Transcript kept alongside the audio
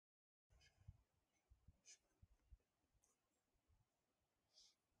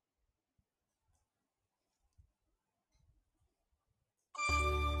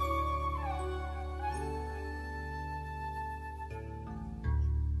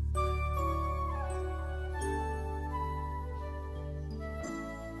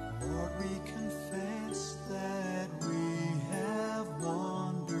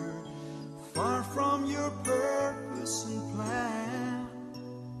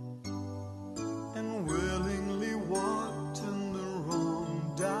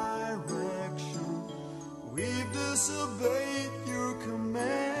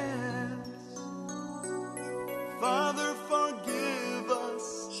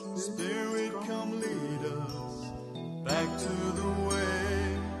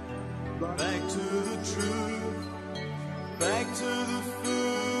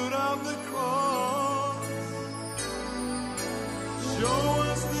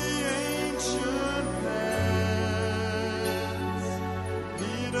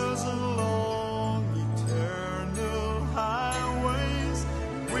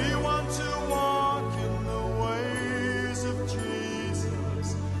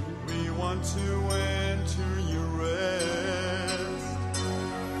want to enter your rest.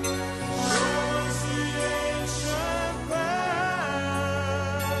 Show us the ancient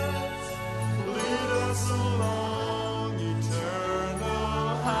paths. Lead us along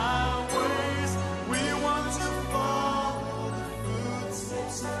eternal highways. We want to follow the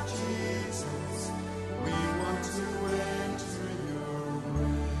footsteps of Jesus. We want to enter your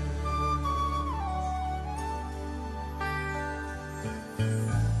rest.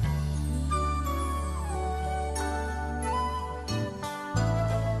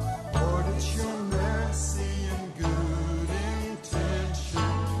 Lord, it's your mercy and good intention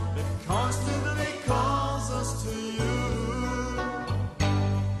that constantly calls us to you.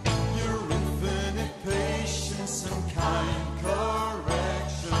 Your infinite patience and kind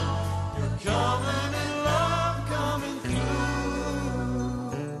correction, your covenant love coming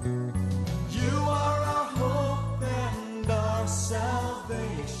through. You are our hope and our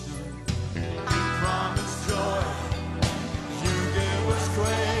salvation. You promise joy. You give us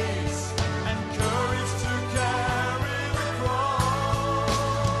grace and courage to carry the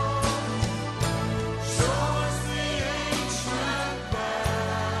cross. Show us the ancient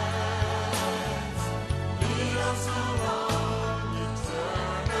paths. Lead us along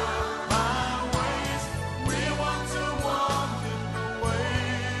eternal highways. We want to walk in the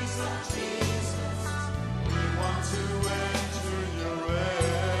ways of Jesus. We want to enter your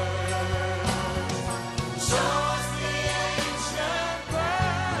rest. Show us the ancient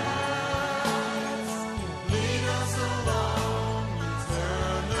paths. Lead us along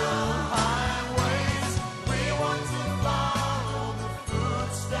eternal highways. We want to follow the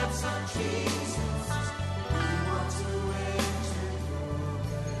footsteps of Jesus. We want to enter your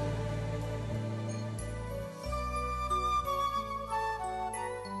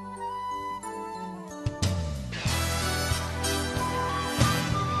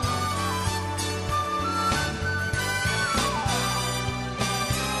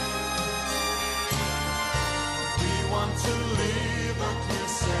We want to leave a clear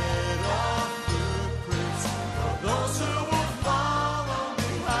set of footprints for those who will follow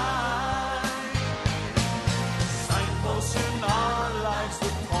behind. Signposts in our lives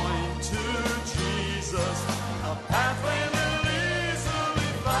that point to Jesus, a pathway we'll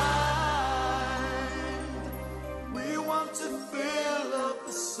easily find. We want to fill up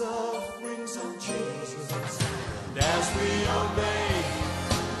the sufferings of Jesus, and as we obey,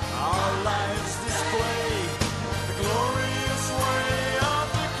 our lives display the glorious way of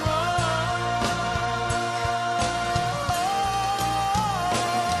the cross.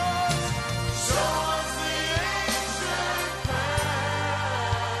 Show us the ancient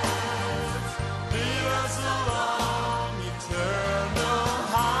paths. Lead us along eternal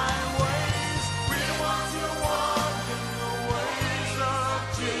highways. We want to walk in the ways of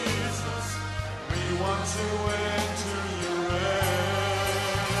Jesus. We want to enter your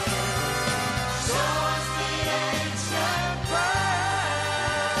rest. Show us the ancient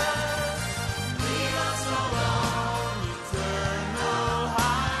paths. Lead us along eternal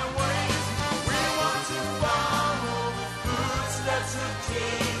highways. We want to follow the footsteps of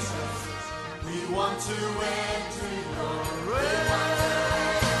Jesus. We want to enter your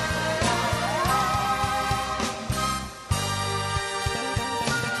rest.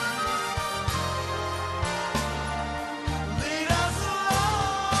 Lead us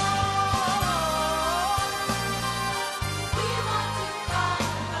along. We want to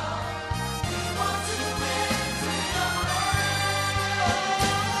follow. We want to enter your rest.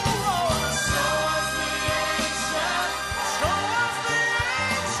 Show us the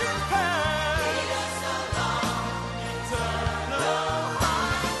ancient path. Lead us along Eternal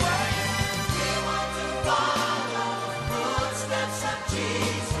highways. We want to follow the footsteps of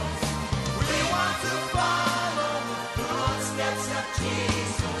Jesus. We want to follow the footsteps of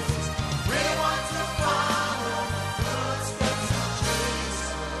Jesus. We want to follow the footsteps of Jesus.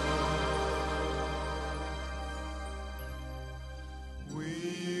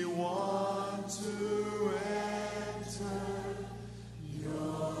 We want to enter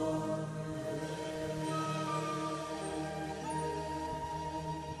your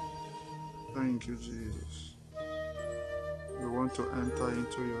Thank you, Jesus. We want to enter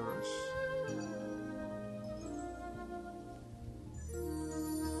into your rest.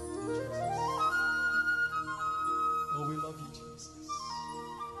 Oh, we love you, Jesus.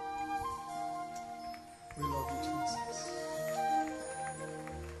 We love you, Jesus.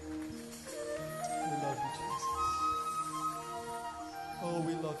 We love you, Jesus. Oh,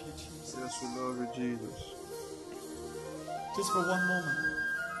 we love you, Jesus. Yes, we love you, Jesus. Just for one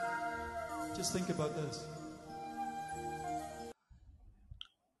moment, just think about this.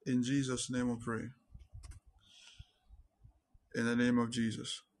 In Jesus' name we pray. In the name of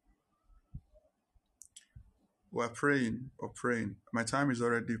Jesus. We're praying or praying. My time is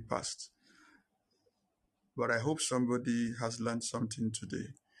already past. But I hope somebody has learned something today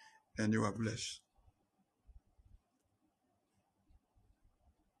and you are blessed.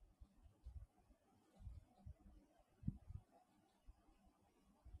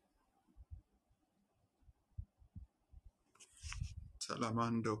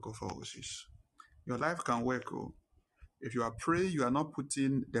 Salamando Kofosis. Your life can work. Oh. If you are praying, you are not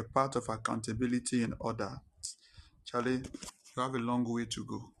putting the part of accountability in order. Charlie, you have a long way to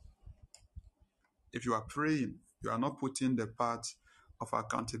go. If you are praying, you are not putting the part of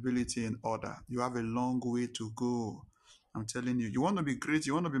accountability in order. You have a long way to go. I'm telling you, you want to be great,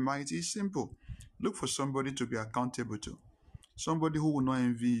 you want to be mighty, it's simple. Look for somebody to be accountable to. Somebody who will not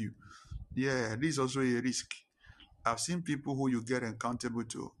envy you. Yeah, this is also a risk. I've seen people who you get accountable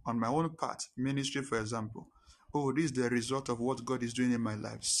to. On my own part, ministry, for example. Oh, this is the result of what God is doing in my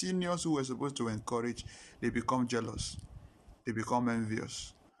life. Seniors who were supposed to encourage, they become jealous. They become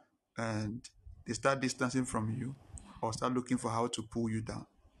envious. And they start distancing from you or start looking for how to pull you down.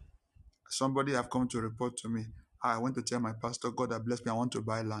 Somebody have come to report to me, I went to tell my pastor, God has blessed me, I want to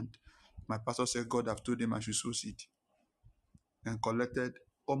buy land. My pastor said God have told him I should sow seed and collected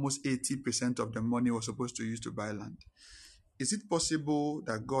almost 80% of the money he was supposed to use to buy land. Is it possible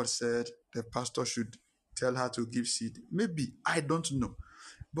that God said the pastor should tell her to give seed? Maybe, I don't know.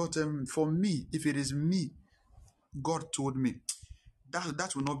 But for me, if it is me, God told me,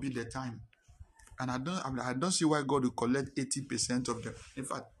 that will not be the time. And I don't see why God will collect 80% of the. In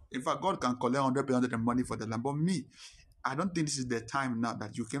fact, God can collect 100% of the money for the land. But me, I don't think this is the time now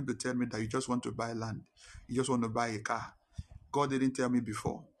that you came to tell me that you just want to buy land. You just want to buy a car. God didn't tell me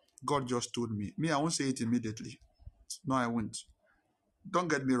before. God just told me. Me, I won't say it immediately. No, I won't. Don't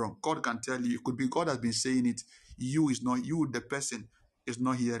get me wrong. God can tell you. It could be God has been saying it. You, the person, is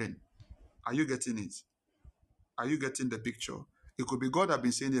not hearing. Are you getting it? Are you getting the picture? It could be God have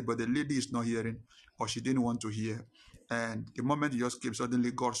been saying it, but the lady is not hearing, or she didn't want to hear. And the moment you just came,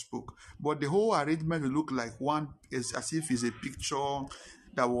 suddenly God spoke. But the whole arrangement will look like one, is as if it's a picture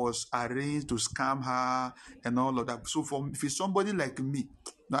that was arranged to scam her and all of that. So if it's somebody like me,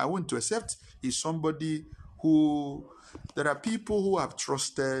 now I want to accept is somebody who, there are people who have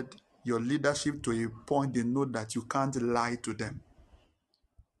trusted your leadership to a point they know that you can't lie to them.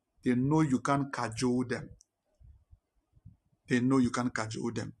 They know you can't cajole them. They know you can't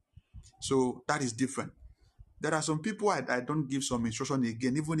cajole them. So that is different. There are some people I don't give some instruction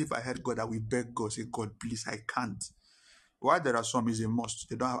again. Even if I heard God, I will beg God, say, God, please, I can't. Why there are some is a must.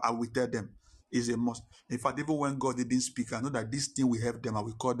 They don't have, I will tell them, is a must. In fact, even when God didn't speak, I know that this thing will help them. I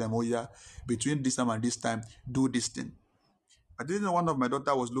will call them, oh yeah, between this time and this time, do this thing. I didn't know one of my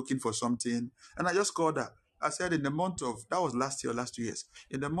daughter was looking for something, and I just called her. I said in the month of, that was last year, last 2 years,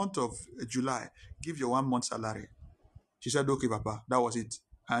 in the month of July, give your 1 month salary. She said, okay, Papa, that was it.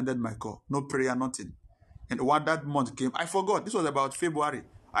 I ended my call. No prayer, nothing. And when that month came, I forgot. This was about February.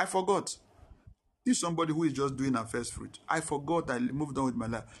 I forgot. This is somebody who is just doing her first fruit. I forgot. I moved on with my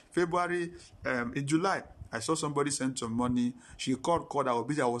life. February, in July, I saw somebody send some money. She called. I was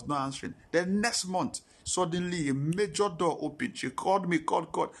busy. I was not answering. Then next month, suddenly a major door opened. She called me,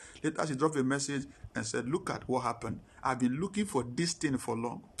 called. Later, she dropped a message and said, look at what happened. I've been looking for this thing for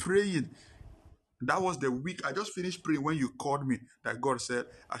long, praying. That was the week. I just finished praying when you called me that God said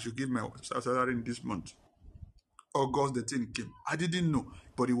I should give my salary in this month. August, the thing came. I didn't know,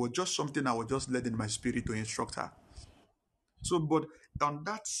 but it was just something I was just led in my spirit to instruct her. So, but on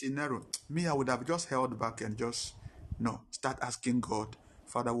that scenario, me, I would have just held back and just, start asking God,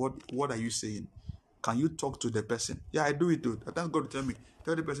 Father, what are you saying? Can you talk to the person? Yeah, I do it too. I thank God to tell me.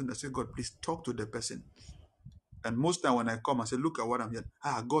 Tell the person that say, God, please talk to the person. And most time when I come, I say, look at what I'm hearing.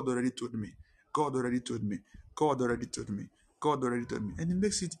 God already told me. God already told me. God already told me. God already told me. And it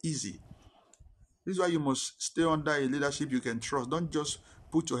makes it easy. This is why you must stay under a leadership you can trust. Don't just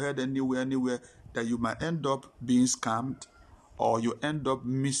put your head anywhere that you might end up being scammed, or you end up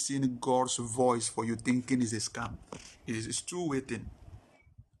missing God's voice for you thinking is a scam. It's two-way thing.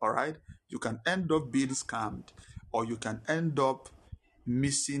 All right? You can end up being scammed, or you can end up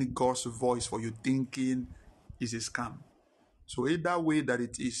missing God's voice for you thinking is a scam. So either way that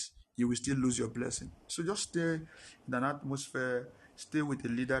it is, you will still lose your blessing. So just stay in an atmosphere, stay with a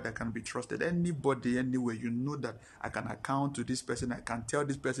leader that can be trusted. Anybody, anywhere, you know that I can account to this person, I can tell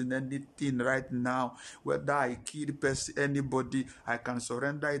this person anything right now. Whether I kill the person, anybody, I can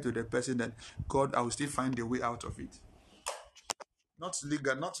surrender it to the person, and God, I will still find a way out of it. Not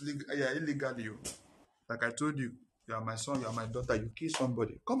legal, illegally. Like I told you, You are my son, you are my daughter, you kill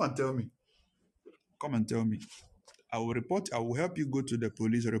somebody. Come and tell me. Come and tell me. I will help you go to the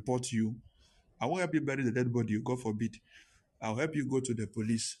police, report you. I won't help you bury the dead body, God forbid. I'll help you go to the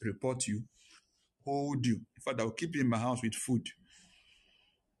police, report you, hold you. In fact, I'll keep you in my house with food.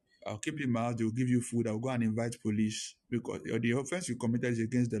 I'll keep you in my house, they'll give you food. I'll go and invite police because the offense you committed is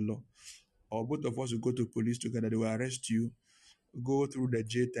against the law. Or both of us will go to police together, they will arrest you, go through the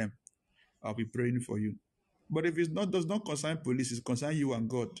jail time. I'll be praying for you. But if it does not concern police, it concerns you and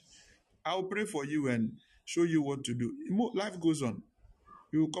God. I'll pray for you and show you what to do. Life goes on.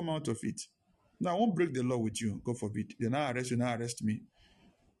 You will come out of it. Now, I won't break the law with you, God forbid. They now arrest you, now arrest me.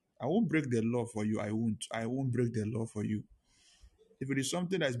 I won't break the law for you. I won't break the law for you. If it is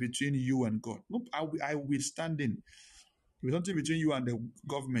something that's between you and God, nope, I will stand in. If it's something between you and the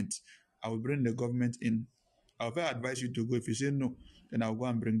government, I will bring the government in. I'll advise you to go. If you say no, then I'll go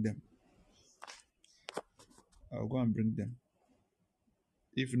and bring them. I'll go and bring them.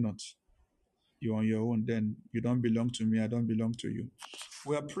 If not, you're on your own, then you don't belong to me, I don't belong to you.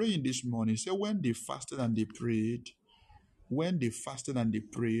 We are praying this morning. So when they fasted and they prayed,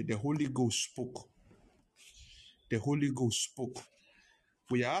 the Holy Ghost spoke. The Holy Ghost spoke.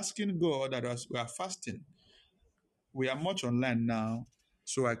 We are asking God that as we are fasting, we are much online now,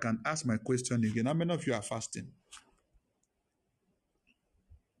 so I can ask my question again. How many of you are fasting?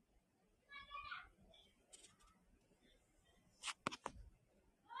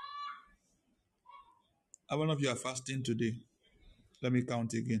 How many of you are fasting today? Let me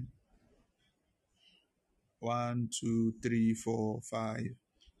count again. 1, 2, 3, 4, 5,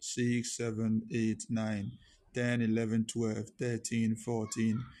 6, 7, 8, 9, 10, 11, 12, 13,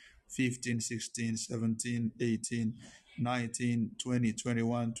 14, 15, 16, 17, 18, 19, 20,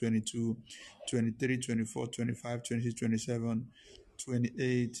 21, 22, 23, 24, 25, 26, 27,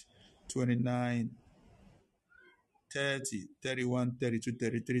 28, 29, 30, 31, 32,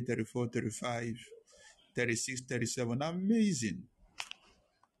 33, 34, 35, 36, 37. Amazing.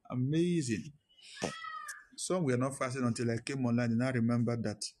 Amazing. Some were not fasting until I came online and I remembered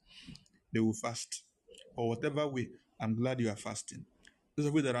that they will fast. Or whatever way, I'm glad you are fasting. Those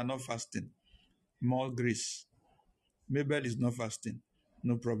of you that are not fasting, more grace. Mabel is not fasting.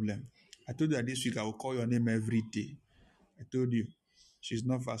 No problem. I told you that this week I will call your name every day. I told you. She's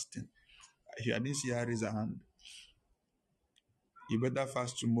not fasting. I didn't see her raise her hand. You better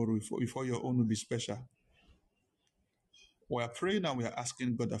fast tomorrow before your own will be special. We are praying and we are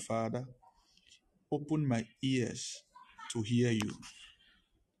asking God the Father, open my ears to hear you.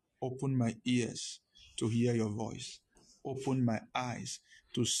 Open my ears to hear your voice. Open my eyes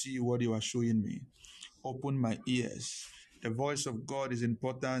to see what you are showing me. Open my ears. The voice of God is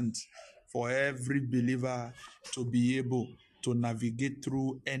important for every believer to be able to navigate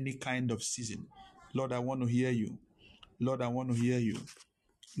through any kind of season. Lord, I want to hear you. Lord, I want to hear you.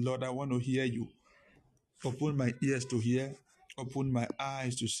 Lord, I want to hear you. Open my ears to hear. Open my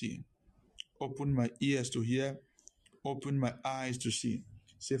eyes to see. Open my ears to hear. Open my eyes to see.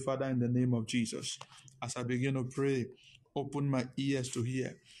 Say, Father, in the name of Jesus, as I begin to pray, open my ears to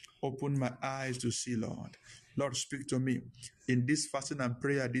hear. Open my eyes to see, Lord. Lord, speak to me in this fasting and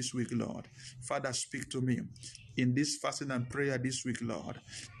prayer this week, Lord. Father, speak to me in this fasting and prayer this week, Lord.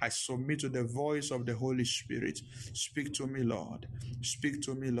 I submit to the voice of the Holy Spirit. Speak to me, Lord. Speak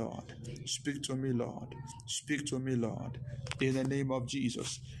to me, Lord. Speak to me, Lord. Speak to me, Lord. In the name of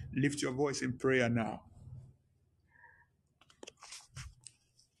Jesus, lift your voice in prayer now.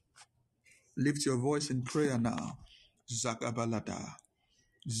 Lift your voice in prayer now. Zagabalada,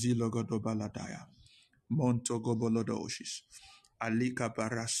 Zilogodobaladaya, Montogobolodoshis, Alika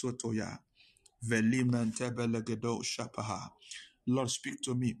Barasotoya, Velimentebelegedo Shapaha. Lord, speak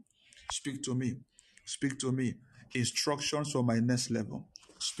to me. Speak to me. Speak to me. Instructions for my next level.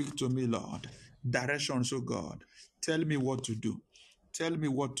 Speak to me, Lord. Directions, oh God. Tell me what to do. Tell me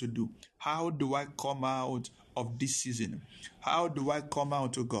what to do. How do I come out of this season? How do I come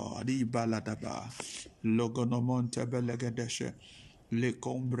out, oh God? Ibaladaba. Logonomonte belegedeshe. Le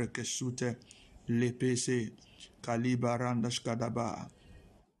combre kesute. Le pese. Kalibarandash kadaba.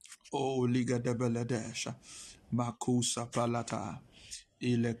 Oh, Liga de Beledesha, Makusa Palata,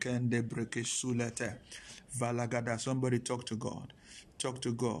 Ilekende Brekesulete, Valagada. Somebody talk to God. Talk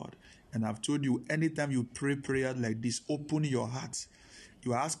to God. And I've told you, anytime you pray prayer like this, open your heart.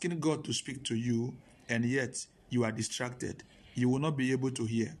 You are asking God to speak to you, and yet you are distracted. You will not be able to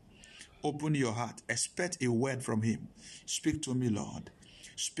hear. Open your heart. Expect a word from Him. Speak to me, Lord.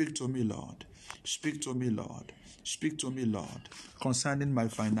 Speak to me, Lord. Speak to me, Lord. Speak to me, Lord, concerning my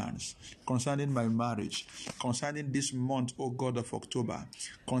finance, concerning my marriage, concerning this month, O God of October,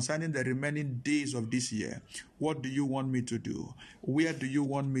 concerning the remaining days of this year. What do you want me to do? Where do you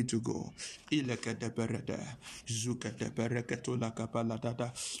want me to go? Ilekete berede, zukete bereketo la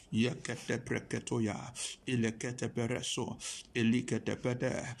kapaladada, yekete breketoya, ilekete bereso, ilikete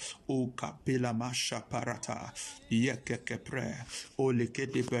bede, o kapila masha parata, yekeke pre, o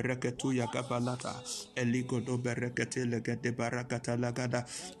likete bereketu ya kabalata, eligodo berekete legete barakata lagada,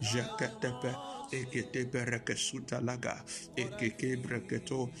 jekete pe, ekete berekesuta laga, ekeke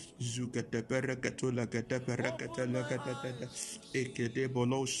breketo, zukete bereketo legete berekete legete, ekete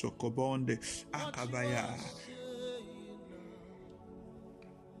bolo sokobonde, akabaya.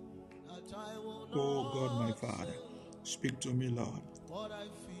 Oh God, my Father, speak to me, Lord.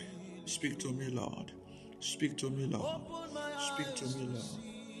 Speak to me, Lord. Speak to me, Lord. Speak to me, Lord.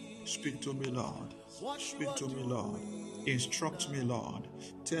 Speak to me, Lord. Speak to me, Lord. Instruct me, Lord.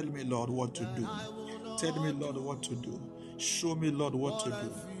 Tell me, Lord, what to do. Tell me, Lord, what to do. Show me, Lord, what to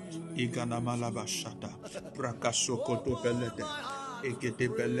do. Igana malabashata. Brakasokoto belete. Egede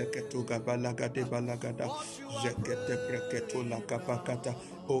beleketo gabalagade balagada. Jekete breketo lakapakata.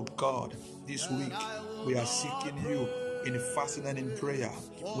 Oh God, this week we are seeking you in fasting and in prayer.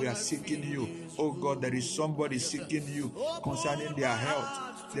 We are seeking you. Oh God, there is somebody seeking you concerning their health.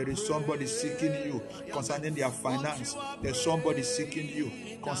 There is somebody seeking you concerning their finance. There's somebody seeking you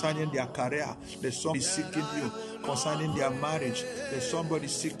concerning their career. There's somebody seeking you concerning their marriage. There's somebody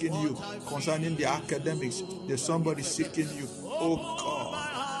seeking you concerning their academics. There's somebody seeking you. Oh God,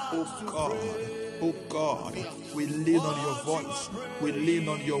 oh God, oh God, we lean on your voice. We lean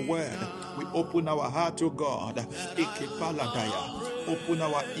on your word. We open our heart, oh God. Open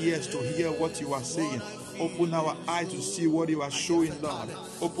our ears to hear what you are saying. Open our eyes to see what you are showing, Lord.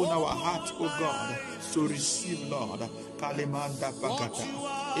 Open our heart, oh God, to receive, Lord. Kalimanda Bagata.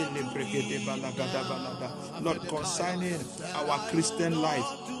 Lord, concerning our Christian life,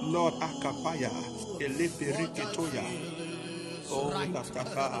 Lord, Akapaya, Eleperiketoya. Oh,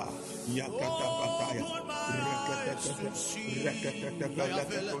 Lataka, Yakata Bataya, Rekata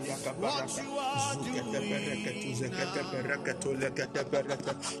Beleketo Yakabarata, Zukata Bereketu Zekata Bereketo Lekata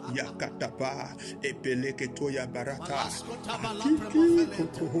Bereta, Yakatapa, Epeleketo Yabarata,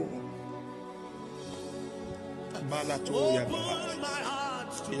 Malato Yabaha,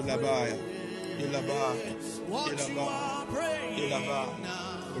 Ilabaya, Ilabaya, Ilabaya, Ilabaya,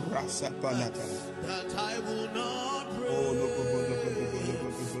 Rasa Palata. That I will not pray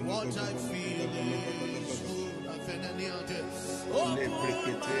what I feel. Oh, what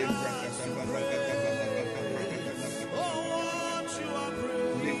you are praying now.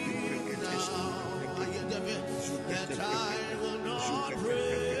 That I will not pray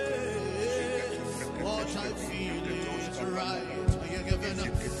what I feel is right.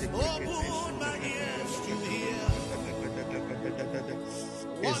 Open my ears to hear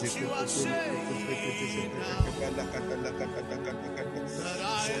what you are saying now. That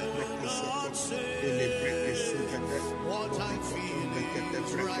I will not say what I feel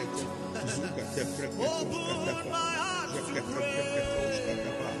is right. Open my heart to pray.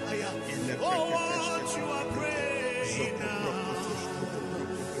 Oh, what you are praying now.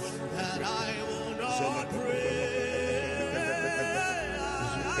 That I will not pray.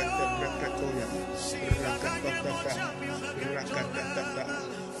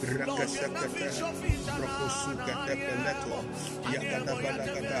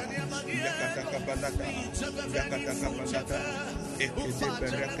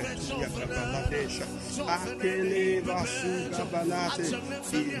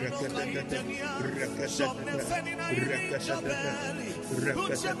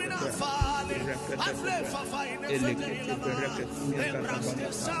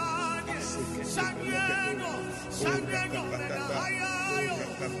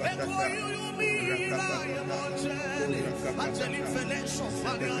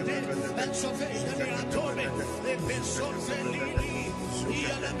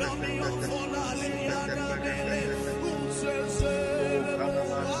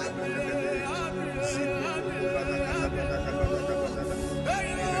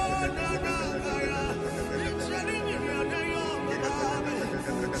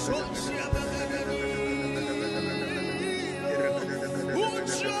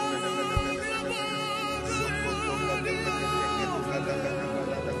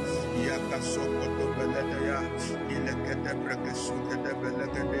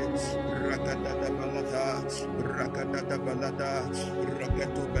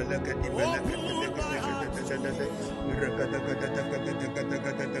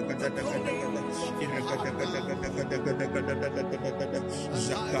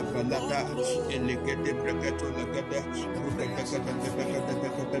 balada elegede breketo lagada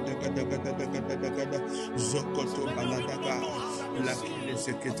zokoto baladaga lakile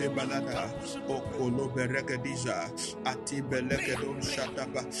sekete balada okolo beregediza ati belegedon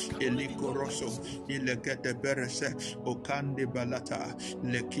shataba elikoroso ilegede berese okande balata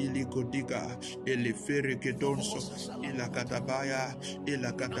lekili godiga elefere gedonso ilakatabaya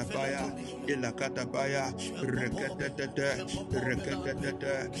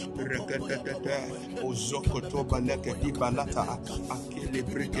rekete ozokoto baleke ibalata akele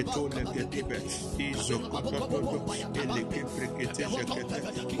breketo legedibe izokoto eleke brekete jekete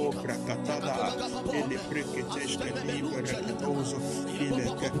o brakatada ele brekete shkelibe reketozo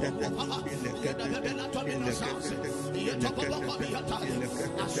ilekete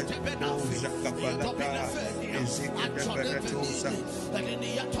o jakapalata ezekete beretosa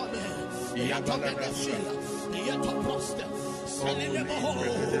yabaladasha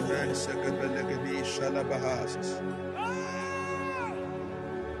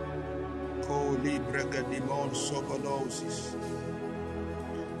Holy Bregadimon Sobolosis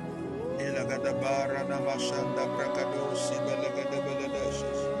Elagadabara Namashanda Bragadosi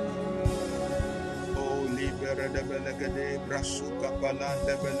Belegadabeledasis Holy Beredabelegade Brasuka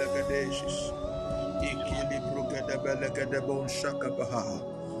Palanda Belegadesis Ikili Brugadabelegadabon Shakabaha.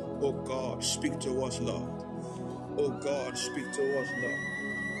 Oh God, speak to us, Lord. Oh God, speak to us, Lord.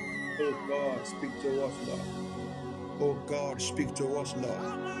 Oh God, speak to us, Lord. Oh God, speak to us, Lord.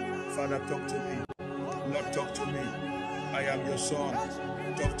 Father, talk to me. Lord, talk to me. I am your son.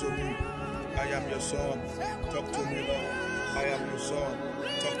 Talk to me. I am your son. Talk to me, Lord. I am your son.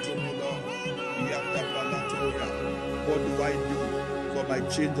 Talk to me, Lord. What do I do for my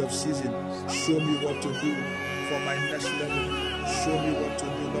change of season? Show me what to do for my next level. Show me what to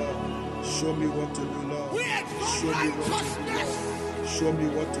do, Lord. Show me what to do, Lord. Show me what to do, Lord. Show me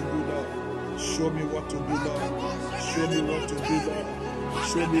what to do, Lord. Show me what to do, Lord. Show me what to do, Lord.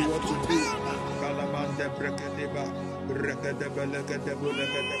 Show me what to do. Kalamande brekadeba, rekadeba lekadeba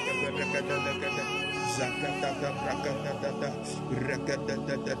lekadeba rekadeba zakatata brakatata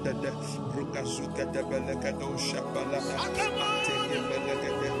rekadada rukazukadeba lekado shapalata atekeba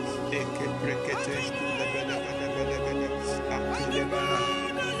lekade eke brekete shkuleba lekadeba lekade akileba.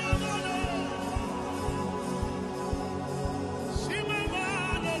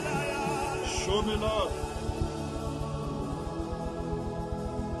 Show me, Lord.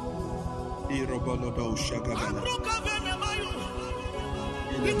 Irobolodo shagabala.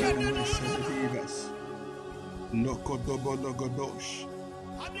 Lokodobologodosh.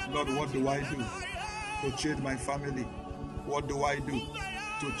 Lord, what do I do to change my family? What do I do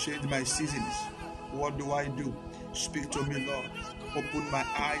to change my seasons? What do I do? Speak to me, Lord. Open my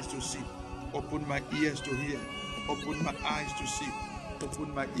eyes to see. Open my ears to hear. Open my eyes to see.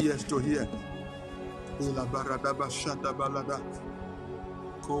 Open my ears to hear. Ilabaradaba shadabalada.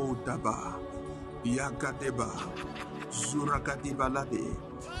 Kodaba. Yagadeba. Zurakadibalade.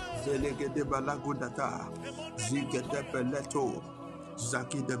 Velegedebalagodata. Zigedebeleto.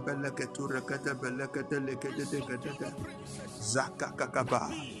 Zaki de beleketu rekete belekete lekete dekete.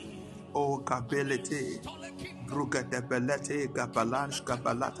 Zakakakaba. O kabelete. Brugete belete gabalansh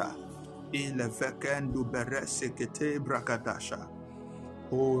gabalata. Ile vekendu beresekete brakadasha.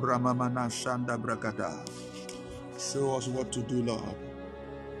 O Ramamana Shanda Bragada. Show us what to do, Lord.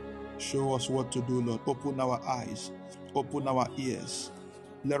 Show us what to do, Lord. Open our eyes. Open our ears.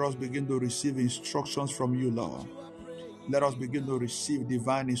 Let us begin to receive instructions from you, Lord. Let us begin to receive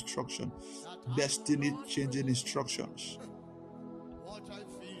divine instruction. Destiny-changing instructions. What I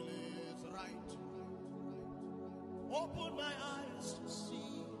feel is right. Open my eyes to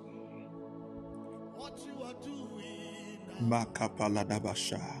see what you are doing now,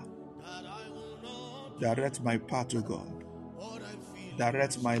 Makapaladabasha. that I will not Direct my path, O God. what I feel.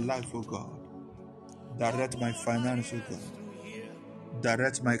 Direct my life, O God. Direct my finance, O God. To hear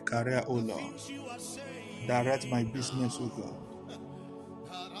Direct my career, O Lord. things you are saying, Direct my business, O God.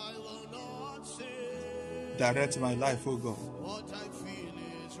 that I will not say Direct my life, O God. what I feel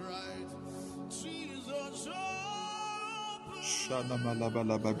is right. Jesus,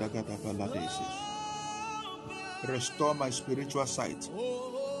 Restore my spiritual sight.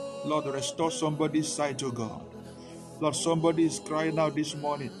 Lord, restore somebody's sight, O God. Lord, somebody is crying out this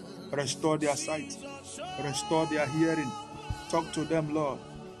morning. Restore their sight. Restore their hearing. Talk to them, Lord.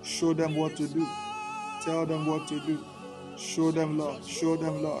 Show them what to do. Tell them what to do. Show them, Lord. Show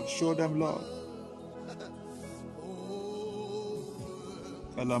them, Lord. Show them, Lord.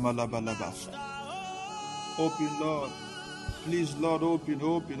 Open, Lord. Please, Lord, open.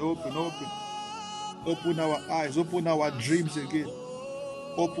 Open our eyes. Open our dreams again.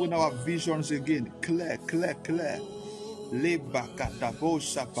 Open our visions again. Clear, clear, clear.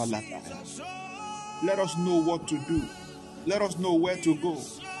 Let us know what to do. Let us know where to go.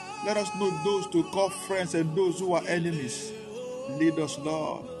 Let us know those to call friends and those who are enemies. Lead us,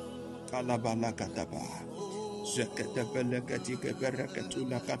 Lord. Kalabalakataba.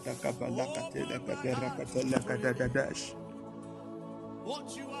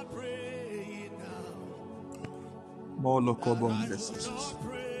 What you are praying now. Molo As kobondes. you are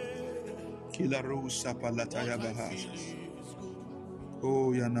praying, Kilarusa palataya what I bahas. feel is good.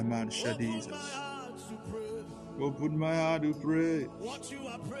 Oh Yanaman Open my Shadizas. heart to pray. Open my heart to pray. What you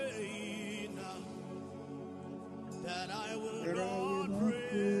are praying now, that I will That I will not not pray.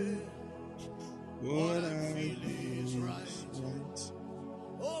 pray. What What I I feel feel is is right. right.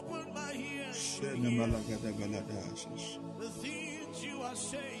 Open my ears to hear Shenamalagadabaladasas. the things you are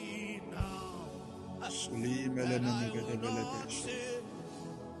saying now, that I will not Sulimelanamagadabaladasas. say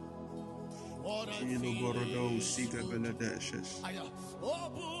what I Kilo feel borodo is siga good. baladasas.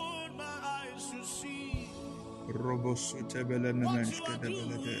 Open my eyes to see Robosute what you are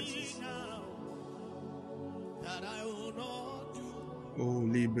belanamanskadabaladasas. doing now, that I will not do. Oh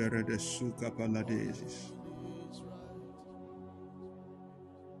libera de suka paladesis. Is right.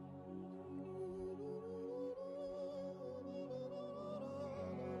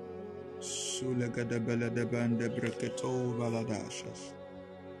 Sulegadabaladabande breketo baladasas.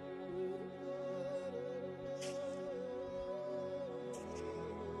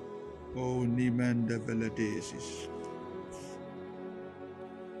 Oh nimende veladesis.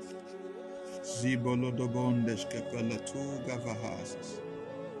 Zibolodobondes kepelatu gavahasas.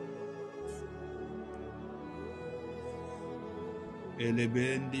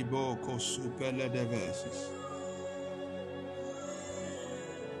 Elebendi boko supele devesis.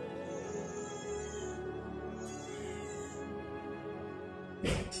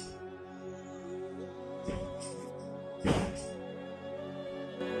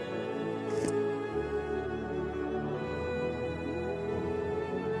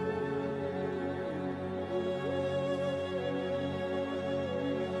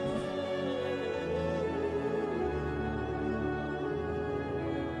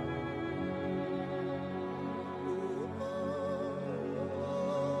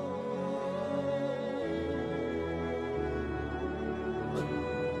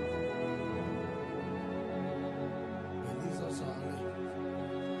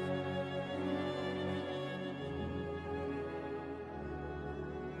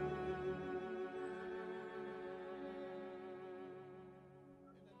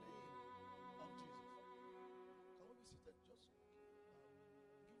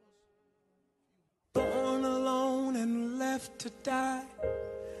 Born alone and left to die,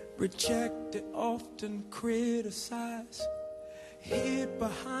 rejected, often criticized, hid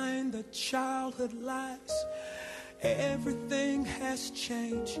behind the childhood lies. Everything has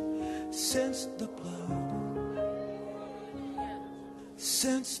changed since the blood,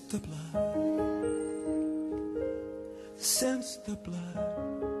 since the blood, since the blood,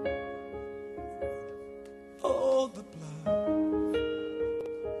 oh the blood.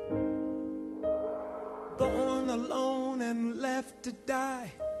 Born alone and left to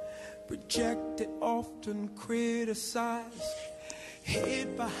die, rejected, often criticized,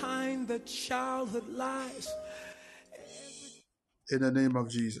 hid behind the childhood lies. In the name of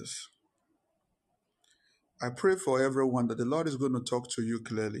Jesus, I pray for everyone that the Lord is going to talk to you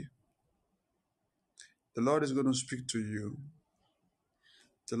clearly. The Lord is going to speak to you.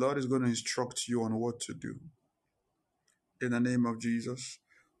 The Lord is going to instruct you on what to do. In the name of Jesus,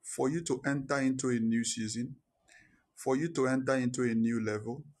 for you to enter into a new season, for you to enter into a new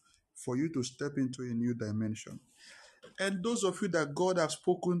level, for you to step into a new dimension. And those of you that God has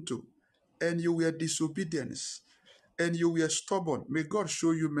spoken to, and you were disobedient, and you were stubborn, may God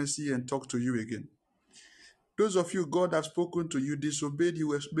show you mercy and talk to you again. Those of you God has spoken to, you disobeyed,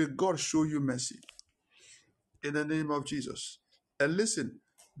 may God show you mercy. In the name of Jesus. And listen,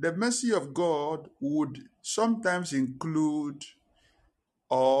 the mercy of God would sometimes include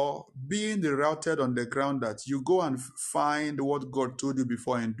or being routed on the ground that you go and find what God told you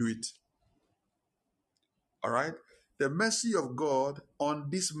before and do it. All right? The mercy of God on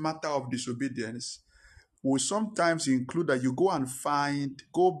this matter of disobedience will sometimes include that you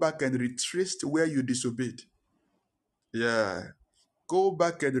go back and retrace where you disobeyed. Yeah. Go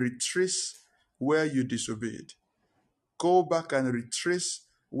back and retrace where you disobeyed. Go back and retrace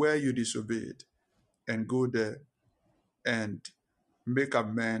where you disobeyed and go there and make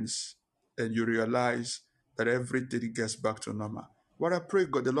amends, and you realize that everything gets back to normal. What I pray,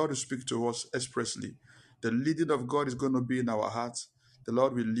 God, the Lord will speak to us expressly. The leading of God is going to be in our hearts. The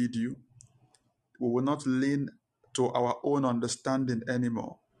Lord will lead you. We will not lean to our own understanding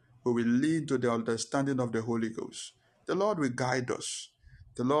anymore. We will lean to the understanding of the Holy Ghost. The Lord will guide us.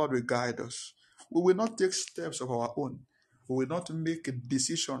 The Lord will guide us. We will not take steps of our own. We will not make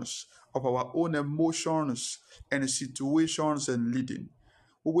decisions of our own emotions and situations and leading.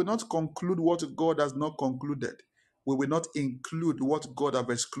 We will not conclude what God has not concluded. We will not include what God has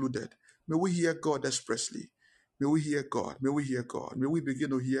excluded. May we hear God expressly. May we hear God. May we hear God. May we begin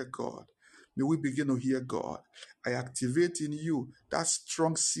to hear God. May we begin to hear God. I activate in you that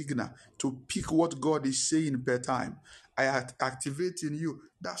strong signal to pick what God is saying per time. I activate in you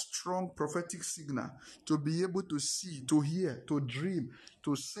that strong prophetic signal to be able to see, to hear, to dream,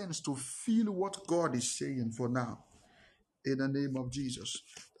 to sense, to feel what God is saying for now. In the name of Jesus.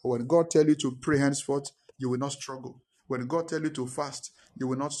 When God tell you to pray henceforth, you will not struggle. When God tell you to fast, you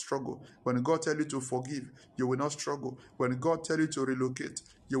will not struggle. When God tell you to forgive, you will not struggle. When God tell you to relocate,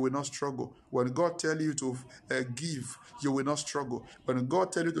 you will not struggle. When God tell you to give, you will not struggle. When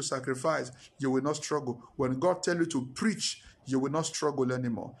God tell you to sacrifice, you will not struggle. When God tell you to preach, you will not struggle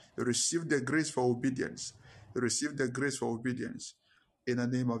anymore. You receive the grace for obedience. You receive the grace for obedience. In the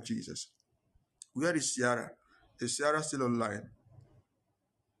name of Jesus. Where is Ciara? Is Ciara still online?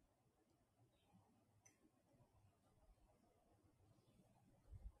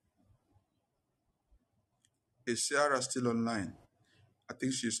 Is Ciara still online? I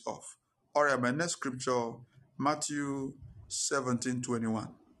think she's off. All right, my next scripture, Matthew 17:21.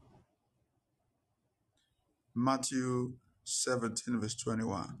 Matthew 17, verse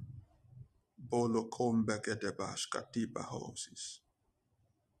 21. Bolo kombekedebash katiba hosis.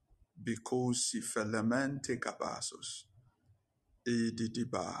 Because si felemente capasos.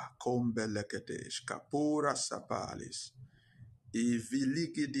 Ididiba kombelekedesh kapura sapalis.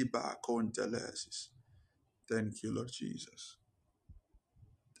 Iviligidiba kontelesis. Thank you, Lord Jesus.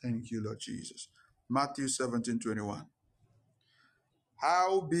 Thank you, Lord Jesus. Matthew 17:21.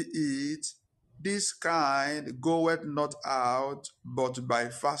 Howbeit, this kind goeth not out but by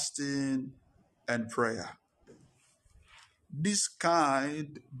fasting and prayer. This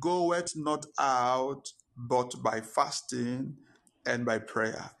kind goeth not out but by fasting and by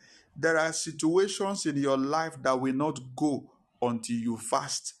prayer. There are situations in your life that will not go until you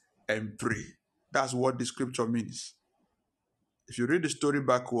fast and pray. That's what the scripture means. If you read the story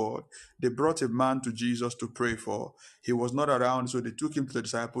backward, they brought a man to Jesus to pray for. He was not around, so they took him to the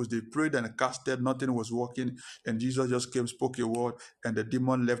disciples. They prayed and casted, nothing was working. And Jesus just came, spoke a word, and the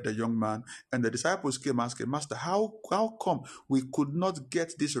demon left the young man. And the disciples came asking, Master, how come we could not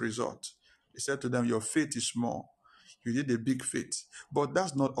get this result? He said to them, your faith is small. You did a big faith. But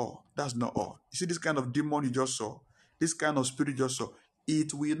that's not all. That's not all. You see this kind of demon you just saw, this kind of spirit you just saw,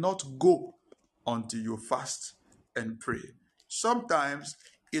 it will not go until you fast and pray. Sometimes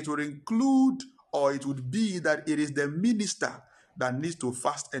it would include, or it would be that it is the minister that needs to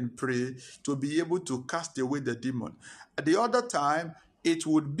fast and pray to be able to cast away the demon. At the other time, it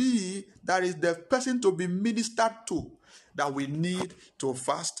would be that is the person to be ministered to that we need to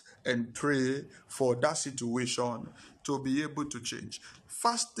fast and pray for that situation to be able to change.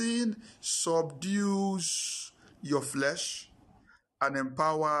 Fasting subdues your flesh and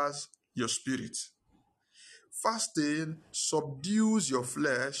empowers your spirit. Fasting subdues your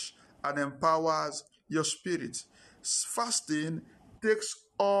flesh and empowers your spirit. Fasting takes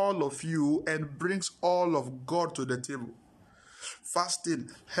all of you and brings all of God to the table. Fasting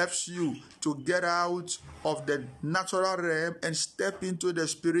helps you to get out of the natural realm and step into the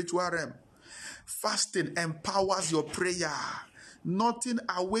spiritual realm. Fasting empowers your prayer. Nothing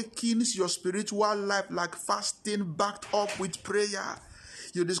awakens your spiritual life like fasting backed up with prayer.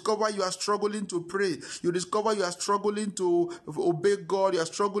 You discover you are struggling to pray. You discover you are struggling to obey God. You are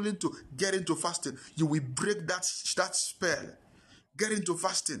struggling to get into fasting. You will break that spell. Get into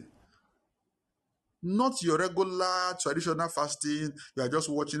fasting. Not your regular traditional fasting. You are just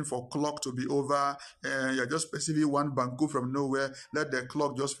watching for clock to be over. You are just receiving one banku from nowhere. Let the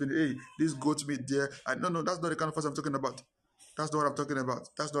clock just finish. Hey, this goat meat there. No, that's not the kind of fast I'm talking about. That's not what I'm talking about.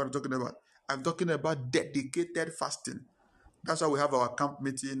 That's not what I'm talking about. I'm talking about dedicated fasting. That's why we have our camp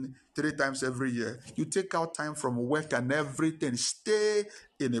meeting 3 times every year. You take out time from work and everything. Stay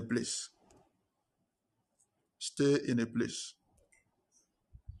in a place. Stay in a place.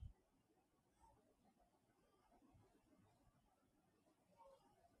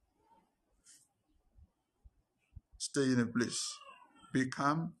 Stay in a place. Be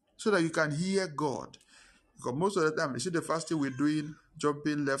calm so that you can hear God. Because most of the time, you see the fasting we're doing,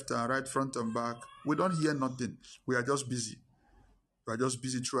 jumping left and right, front and back, we don't hear nothing. We are just busy. We are just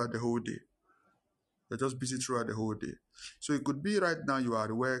busy throughout the whole day. You're just busy throughout the whole day. So it could be right now you are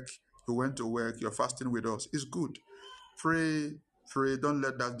at work, you went to work, you're fasting with us. It's good. Pray, pray. Don't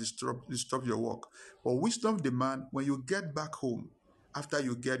let that disturb your work. But wisdom demand when you get back home, after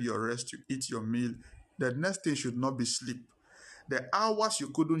you get your rest, you eat your meal, the next thing should not be sleep. The hours you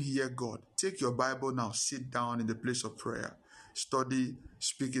couldn't hear God, take your Bible now, sit down in the place of prayer, study,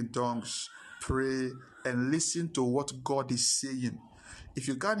 speak in tongues, pray, and listen to what God is saying. If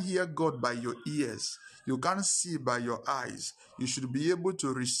you can't hear God by your ears, you can't see by your eyes, you should be able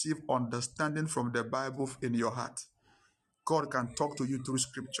to receive understanding from the Bible in your heart. God can talk to you through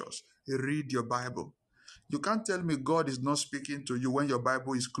scriptures. Read your Bible. You can't tell me God is not speaking to you when your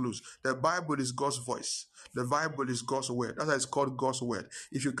Bible is closed. The Bible is God's voice. The Bible is God's word. That's why it's called God's word.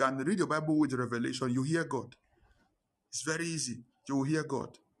 If you can read your Bible with revelation, you hear God. It's very easy. You will hear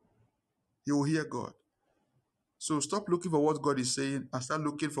God. You will hear God. So stop looking for what God is saying and start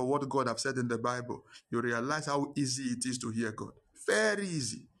looking for what God has said in the Bible. You realize how easy it is to hear God. Very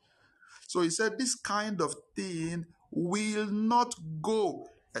easy. So he said this kind of thing will not go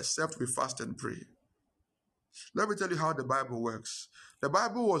except we fast and pray. Let me tell you how the Bible works. The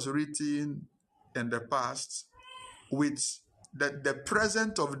Bible was written in the past with the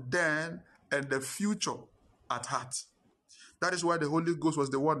present of then and the future at heart. That is why the Holy Ghost was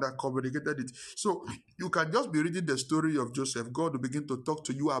the one that communicated it. So you can just be reading the story of Joseph. God will begin to talk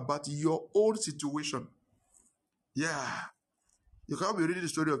to you about your own situation. Yeah. You cannot be reading the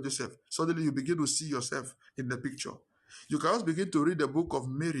story of Joseph. Suddenly you begin to see yourself in the picture. You can just begin to read the book of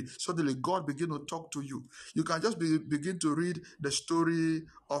Mary. Suddenly God begin to talk to you. You can just begin to read the story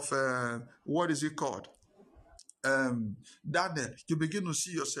of, what is it called? Daniel. You begin to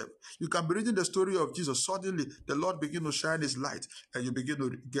see yourself. You can be reading the story of Jesus. Suddenly the Lord begin to shine his light and you begin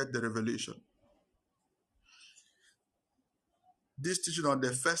to get the revelation. This teaching on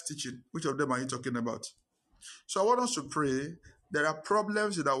the first teaching, which of them are you talking about? So I want us to pray. There are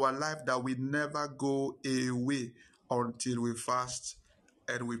problems in our life that will never go away until we fast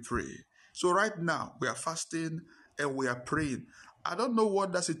and we pray. So right now, we are fasting and we are praying. I don't know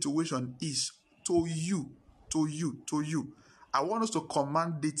what that situation is to you. I want us to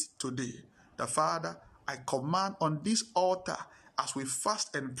command it today. The Father, I command on this altar, as we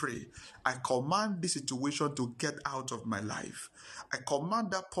fast and pray, I command this situation to get out of my life. I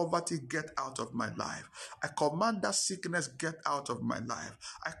command that poverty get out of my life. I command that sickness get out of my life.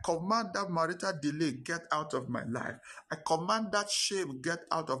 I command that marital delay get out of my life. I command that shame get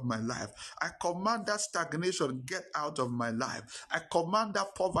out of my life. I command that stagnation get out of my life. I command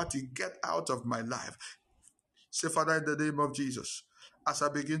that poverty get out of my life. Say, Father, in the name of Jesus, as I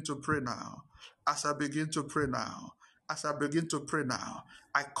begin to pray now, as I begin to pray now,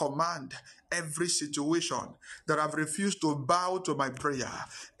 I command every situation that I've refused to bow to my prayer,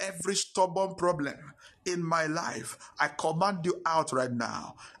 every stubborn problem in my life, I command you out right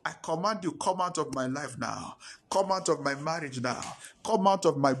now. I command you, come out of my life now. Come out of my marriage now. Come out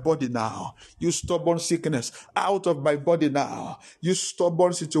of my body now. You stubborn sickness, out of my body now. You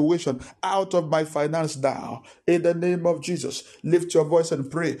stubborn situation, out of my finance now. In the name of Jesus, lift your voice and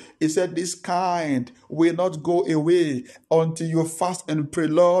pray. He said, this kind will not go away until you fast and pray.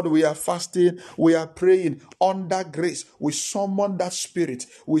 Lord, we are fasting, we are praying under grace. We summon that spirit,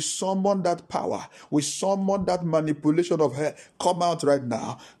 we summon that power, we summon that manipulation of her. Come out right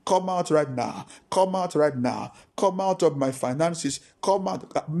now. Come out right now. Come out right now. Come out of my finances. Come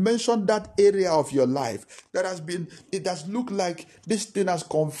out. Mention that area of your life that has been, it has looked like this thing has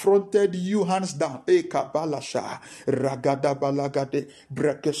confronted you hands down. I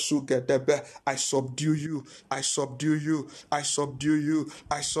subdue you. I subdue you. I subdue you.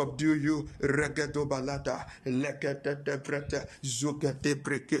 I subdue you. Regedo balada. Lekete brete. Zugete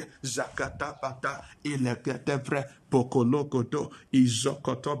breke. Zakata bata. Ilekete bre. Pokolokoto.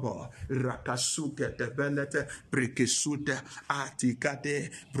 Izokotobo. Rakasuke tebelete. Brekesute.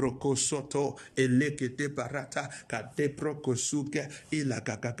 Atikade. Brokosoto. Elekete barata. Kade brokosuke.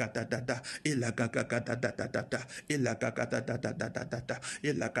 Ilakakakatata. Ilakakakatata. Ilakakatata.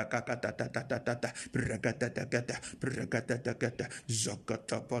 Ilakakatata. Brakatakata. Brakatakata.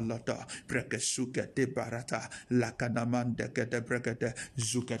 Zokotopolota. Brekesuke te barata. Lakanamande kete brekete.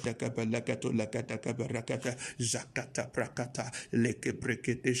 Zukete kabelekato lekete kaberekete. Zakata prakata. Leke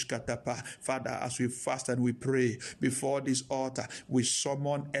brekete shkatapa. Father, as we fast and we pray before this altar, we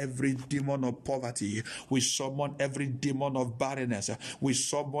summon every demon of poverty. We summon every demon of barrenness. We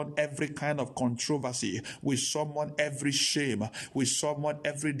summon every kind of controversy. We summon every shame. We summon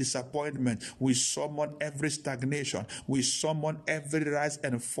every disappointment. We summon every stagnation. We summon every rise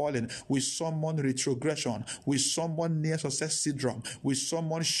and falling. We summon retrogression. We summon near success syndrome. We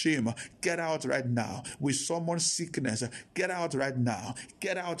summon shame. Get out right now. We summon sickness. Get out right now.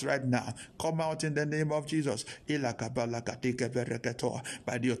 Get out right now. Come out in the name of Jesus.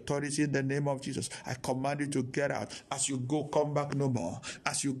 By the authority in the name of Jesus, I command you to get out. As you go, come back no more.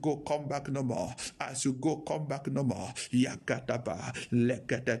 As you go, come back no more. As you go, come back no more. Yakataba,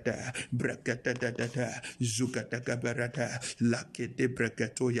 lekatata, brekatata, zukatakabarata, lakete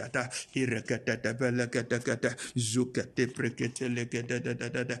breketo yata, irekatata, belekatata, zukate brekete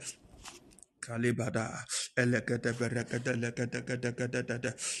lekatata. Kalibada, Elekata Berakata,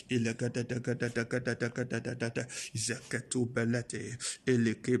 Lekata, Ilekata, Zakatu Belete,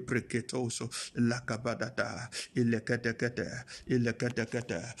 Eleke Preketoso, Lakabadata, Ilekata,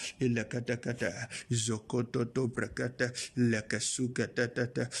 Zokoto Brekata,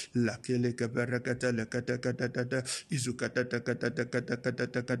 Lekasukata, Lakeleka Berakata, Lekata, Izukata,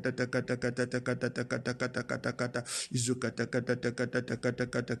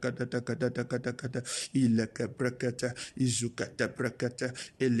 Izukata, ileke brekete izukete brekete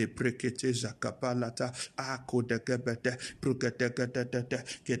ele brekete zakapalata akode kebete brukete kete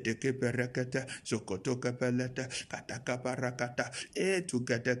kete berekete zokoto kebelete kataka barakata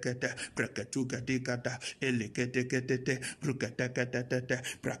tugete kete breketu gadikata ele kete kete brukete kete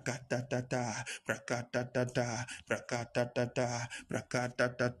brakata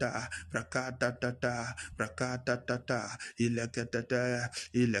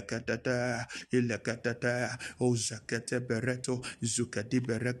ilekatata ozakete bereto zukadi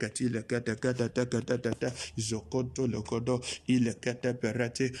berekati ilekata zokoto lokodo ilekete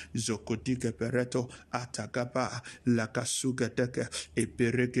berete zokodike bereto atakaba lakasugateke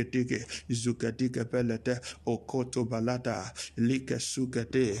epereketike zukadike belete okoto balata like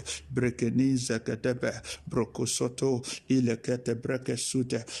sugade brekeniza kadebe brokosoto ilekete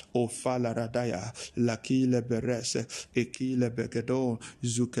brekesute ofalaradaya lakile berese ekile begedo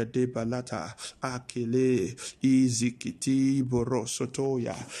zukade balata akile izikiti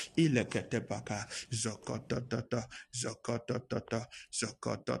borosotoya ilekete baka zokototota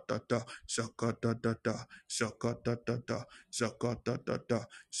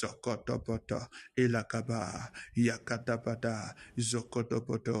zokotopota ilakaba yakatapata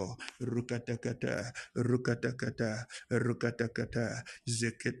zokotopoto rukatakata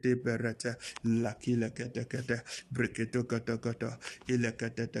zekete berete lakilekete briketokotokota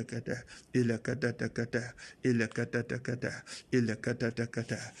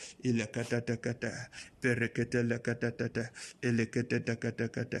ilekatakata berekete lekatata elekete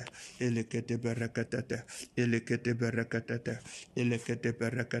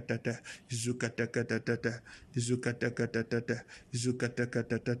berekatata zukatakata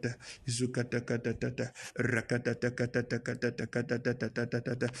rakatakata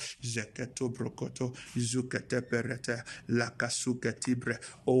zeketo brokoto zukate perete lakasukatibre.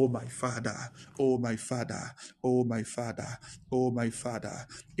 Oh my Father, oh my Father, oh my Father, oh my Father,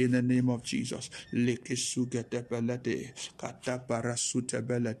 in the name of Jesus, lekesugate belete kataparasute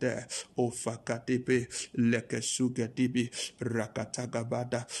belete ofakatepe lekesugatibi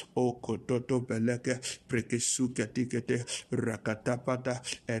rakatagabada okototo beleke prekesukatikete rakatapata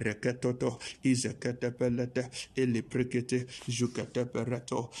ereketoto izekete belete eli prekete jukate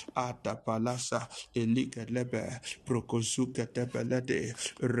pereto atapalasa elikelebe prokozukate belete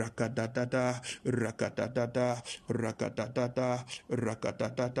rakadadada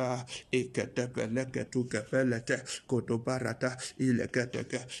eketepeleke tukepelete kotobarata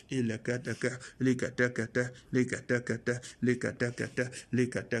ileketeke liketekete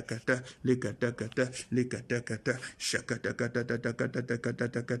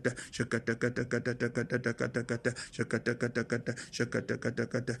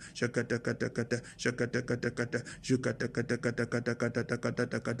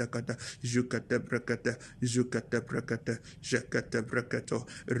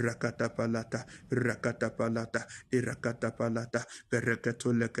irakatapalata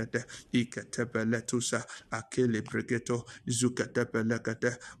bereketo lekete iketepeletusa akele breketo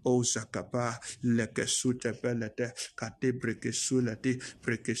zukatepelekete ozakapa lekesutepelete katebrekesulati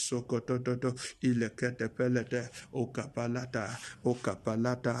brekesokotototo ileketepelete okapalata.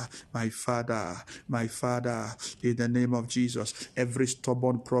 My Father, in the name of Jesus, every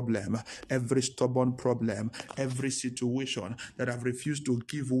stubborn problem, every stubborn stubborn problem, every situation that have refused to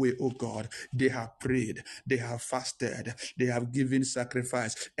give way, oh God, they have prayed, they have fasted, they have given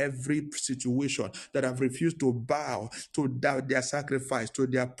sacrifice. Every situation that have refused to bow to their sacrifice, to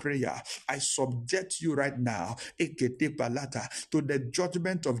their prayer, I subject you right now, Ekete Palata, to the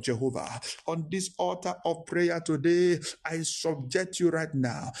judgment of Jehovah. On this altar of prayer today, I subject you right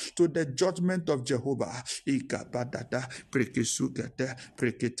now to the judgment of Jehovah. Ikabadada, Prekisukete,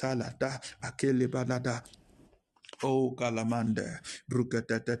 Prekitalata, Akelebalada. Oh, Galamanda,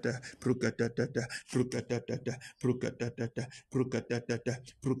 Brucatatata, Brucatatata, Brucatatata, Brucatatata, Brucatatata,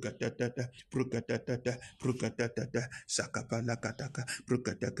 Brucatatata, Brucatatata, Brucatatata, Sakapalakataka,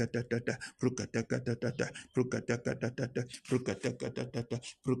 Brucatakatata, Brucatakatata, Brucatakatata, Brucatakatata,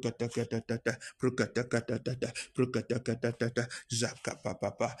 Brucatakatata, Brucatakatata, Brucatakatata,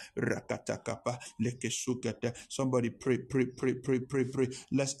 Zakapapa, Rakatakapa, Lekesukata. Somebody pray, pray, pray, pray, pray, pray.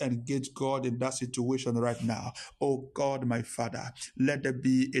 Let's engage God in that situation right now. Oh God, my Father, let there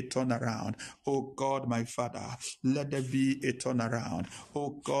be a turnaround. Oh God, my Father, let there be a turnaround.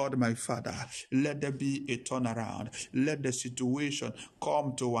 Oh God, my Father, let there be a turnaround. Let the situation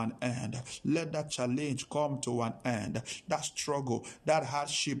come to an end. Let that challenge come to an end. That struggle, that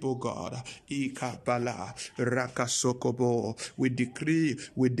hardship, oh God. Ikabala, Rakasokobo. We decree,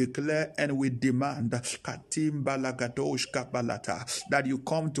 we declare, and we demand Katimbalagadosh Kabalata, that you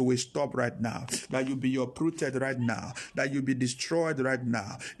come to a stop right now, that you be uprooted right now, that you be destroyed right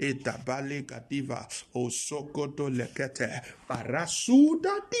now. Etabale Kadiva, Osokoto Lekete,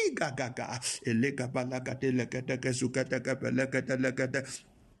 Parasuda Digagaga, Elegabalagate Lekete, Kesukete Lekete.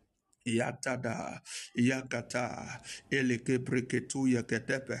 Yatada, Yakata, Elike Briketu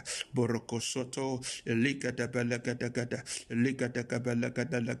Yaketepe, Borokosoto, Elikatebelekata,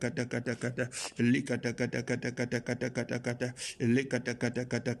 Elikatebelekata, Elikatebelekata,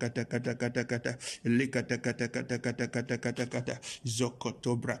 Elikatebelekata, Elikatebelekata,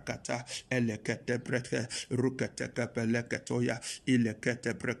 Zokoto Brakata, Elekate Breke, Rukateka Pelekatoya,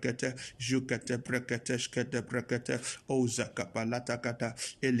 Ilekate Brekete, Jukate Brekete, Skate Brekete, Ozakapalata Kata,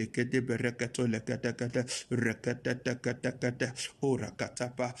 Elekate Bereketo Lekata, Rekata,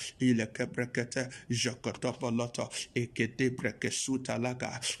 Urakatapa, Ileke Brekete, Jokotopoloto, Ekete Brekesuta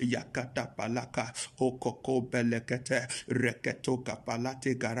Laga, Yakata Palaka, Okoko Belekete, Reketo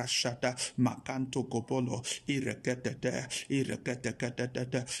Kapalate Garashata, Makanto Kopolo, Irekete,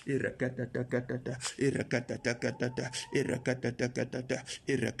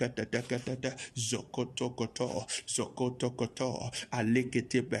 Zokoto,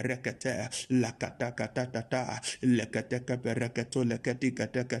 Alikete Berekete, Lakatakatata, Lekateka Bereketo,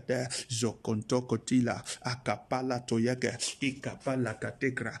 Lekatikata, Zokonto Kotila, Akapala Toyeke, Ikapala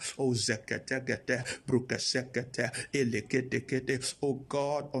Katekra, O Zekete, Brukasekete, Elekete. Oh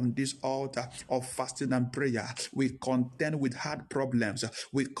God, on this altar of fasting and prayer, we contend with hard problems.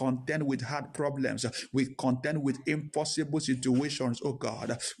 We contend with hard problems. We contend with impossible situations, oh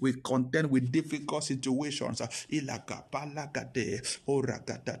God. We contend with difficult situations. Ilakapalakate,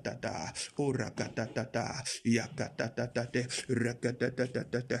 Orakatata, Yakatatate,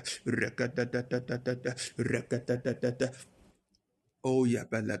 Rekatatata. Oh ya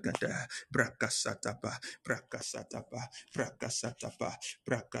balagada, brakasatapa,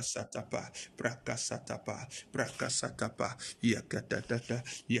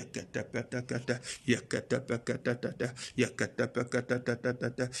 yakatata,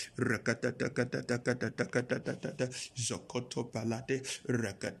 yakatata, zokoto palate,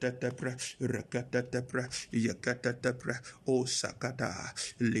 yakatata, oh sakata,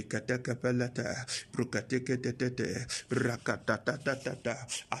 likataka palata, brukatekete, rakatata,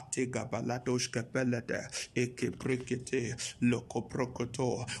 Atega baladosh kapelete, eke brekete, loko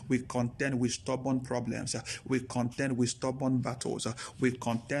prokoto. We contend with stubborn problems. We contend with stubborn battles. We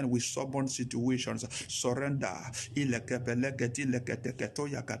contend with stubborn situations. Surrender. Ilekebeleketi leketeketo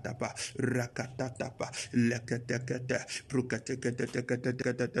yakatapa, rakatatapa, leketekete, brukatekete,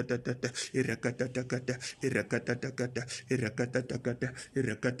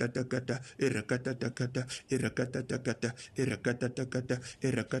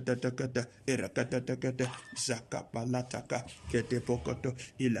 Irakatakata, Zakapalataka, Ketepokoto,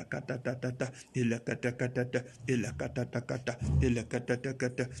 Ilakatatata, Ilakatakata, Ilakatakata,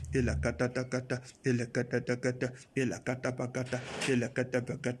 Ilakatakata, Ilakatakata, Ilakatakata, Ilakatapakata,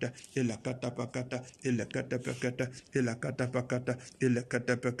 Ilakatapakata, Ilakatapakata, Ilakatapakata, Ilakatapakata,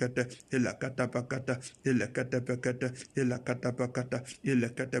 Ilakatapakata, Ilakatapakata, Ilakatapakata, Ilakatapakata,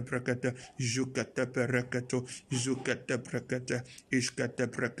 Ilakatapakata, Jukataperakato, Zukataprakata, iskete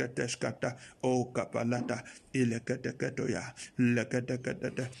brekete skata, o kapalata, ilekete ketoya, lekete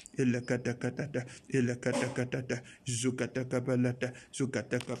ketete, ilekete ketete, ilekete ketete, zukete kapelete,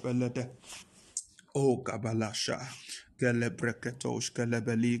 zukete kapelete, o kabalasha, kele breketos, kele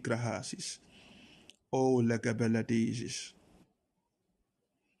beli grahasis, o legebeladisis,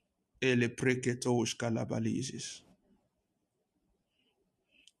 ele preketos kalabalisis,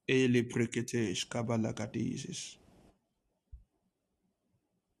 ele preketes kabalagadisis,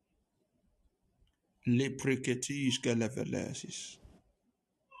 le preketis kelevelesis,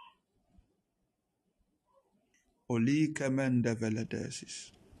 oli kemende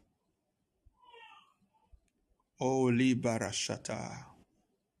veledesis, o li barashata,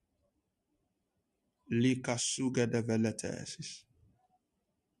 li kasuga de veletesis,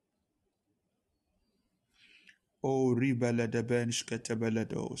 o ribele de benskete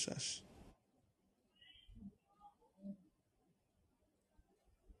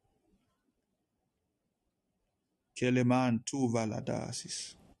Keleman tu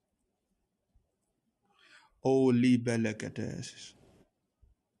valadasis. O libelegedesis.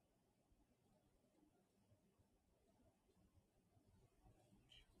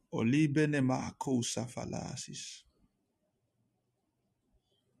 O libene makosa falasis.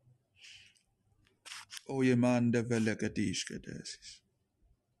 O yemande velegedishkedesis.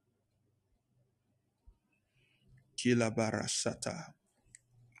 Kila barasata.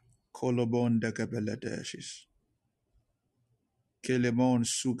 Kolobon de gebeledesis. Kelemon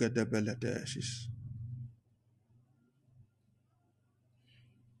suga de beledesis.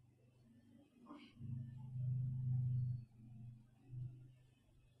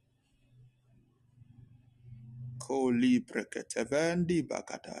 Ko libre ketevendi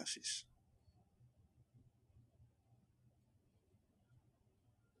bakatasis.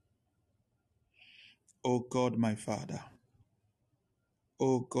 O God my Father.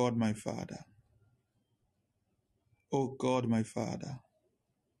 O God my Father. O God my Father.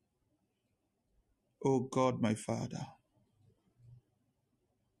 O God my Father.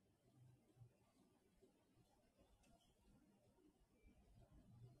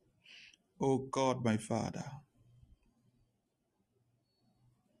 O God my Father.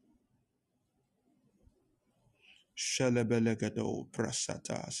 Shelebelegedo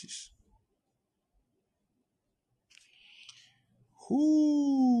prasatasis.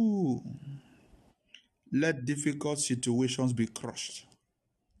 Who let difficult situations be crushed.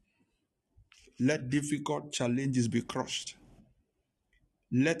 Let difficult challenges be crushed.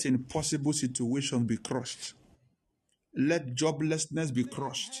 Let impossible situations be crushed. Let joblessness be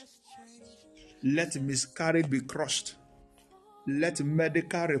crushed. Let miscarriage be crushed. Let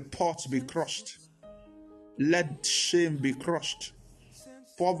medical reports be crushed. Let shame be crushed.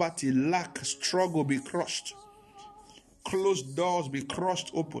 Poverty, lack, struggle be crushed. Closed doors be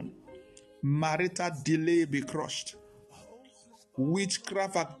crushed open. Marital delay be crushed.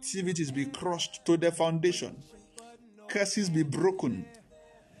 Witchcraft activities be crushed to the foundation. Curses be broken.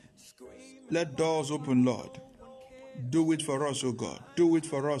 Let doors open, Lord. Do it for us, O God. Do it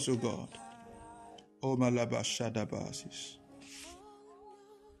for us, O God. O Malabashadabasis.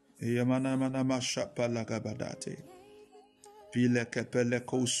 Yamanamana mashapalagabadate.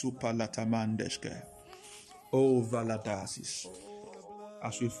 Vilekepeleko supalatamandeshke. O Valadasis.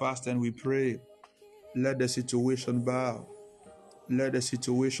 As we fast and we pray, let the situation bow. Let the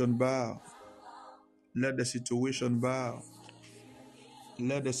situation bow. Let the situation bow.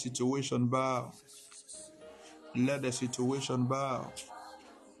 Let the situation bow. Let the situation bow.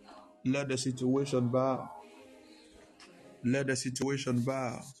 Let the situation bow. Let the situation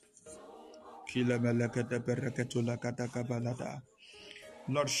bow.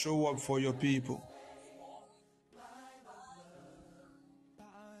 Lord, show up for your people.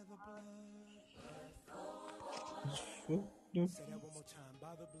 Say that one more time.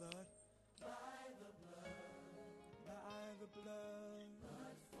 By the blood. By the blood. By the blood.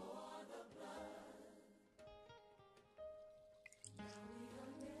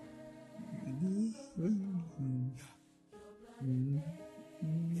 Blood for the blood.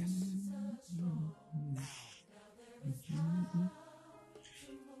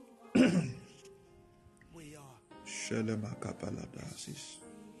 We are. Shelemakapaladasis.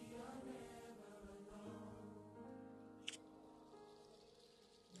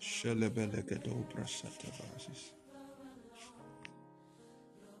 Shelebelegedo prasatabasis.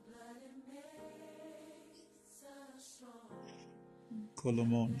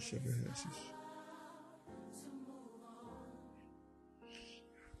 Kolomon shebehesis.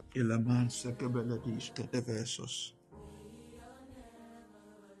 Ilaman sekebeledish kedevesos.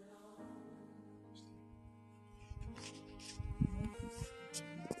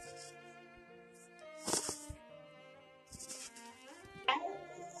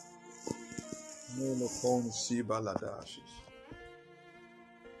 Molokon si baladashis.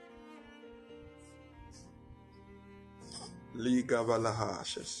 Liga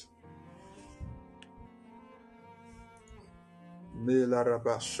valahashis.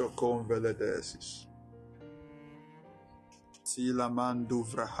 Melarabashokon veledesis. Tilamandu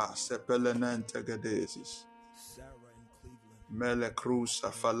vraha sepelenente gadesis. Sarah in Cleveland, Mele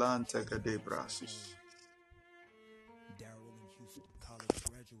cruza falante gadebrasis. Daryl in Houston, college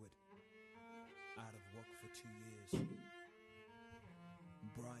graduate, out of work for 2 years.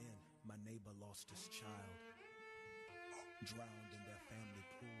 Brian, my neighbor, lost his child, drowned in their family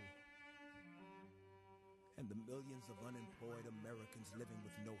pool. And the millions of unemployed Americans living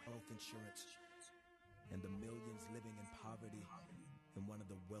with no health insurance, and the millions living in poverty in one of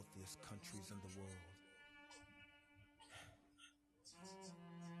the wealthiest countries in the world.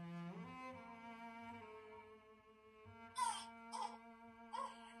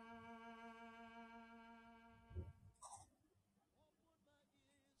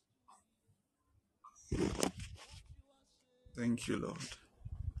 Thank you, Lord.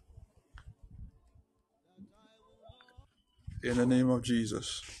 In the name of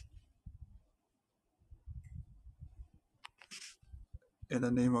Jesus. In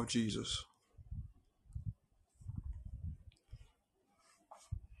the name of Jesus.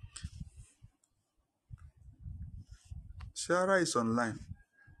 Sarah is online,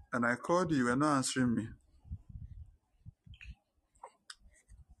 and I called you, you were not answering me.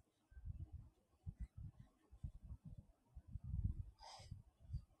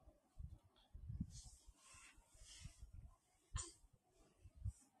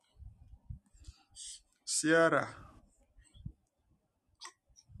 Sierra.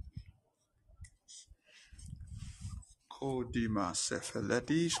 Kodima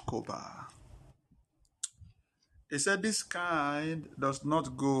Sefeledish Koba. He said this kind does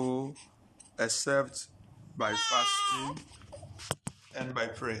not go except by fasting and by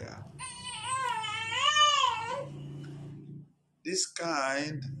prayer. This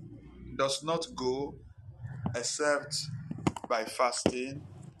kind does not go except by fasting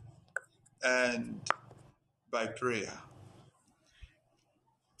and by prayer.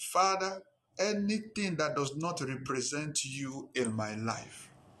 Father, anything that does not represent you in my life,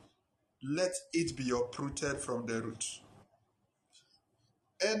 let it be uprooted from the roots.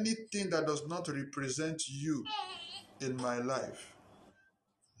 Anything that does not represent you in my life,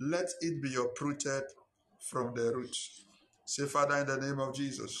 let it be uprooted from the roots. Say, Father, in the name of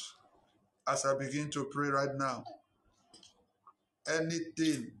Jesus, as I begin to pray right now,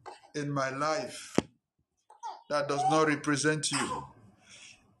 anything in my life that does not represent you,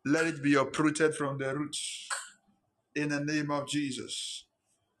 let it be uprooted from the roots. In the name of Jesus.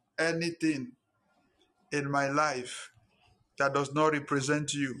 Anything in my life that does not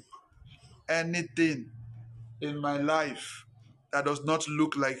represent you, anything in my life that does not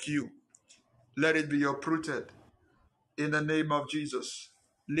look like you, let it be uprooted. In the name of Jesus.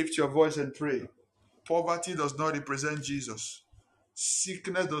 Lift your voice and pray. Poverty does not represent Jesus.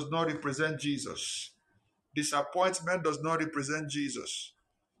 Sickness does not represent Jesus. Disappointment does not represent Jesus.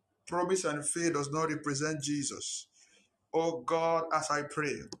 Promise and faith does not represent Jesus. Oh God, as I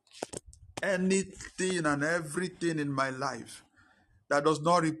pray, anything and everything in my life that does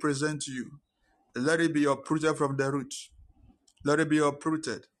not represent you, let it be uprooted from the roots. Let it be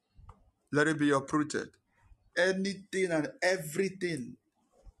uprooted. Let it be uprooted. Anything and everything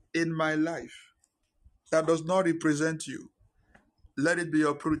in my life that does not represent you, let it be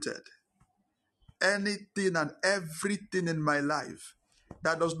uprooted. Anything and everything in my life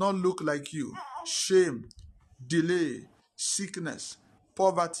that does not look like you, shame, delay, sickness,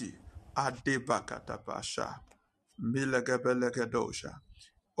 poverty, adebakatabasha, milegebelegedosha.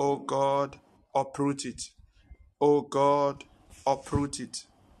 Oh God, uproot it. Oh God, uproot it.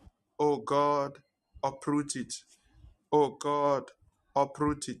 Oh God, uproot it. Oh God,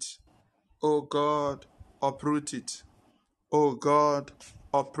 uproot it. Oh God, uproot it. Oh God,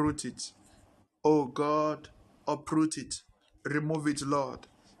 uproot it. Oh God, uproot it. Remove it, Lord.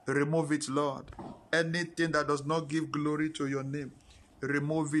 Remove it, Lord. Anything that does not give glory to your name,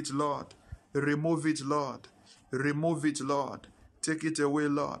 remove it, Lord. Remove it, Lord. Remove it, Lord. Take it away,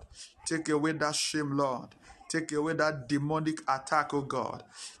 Lord. Take away that shame, Lord. Take away that demonic attack, oh God.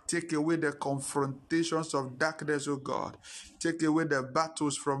 Take away the confrontations of darkness, oh God. Take away the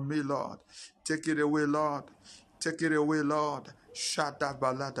battles from me, Lord. Take it away, Lord. Take it away, Lord. Shada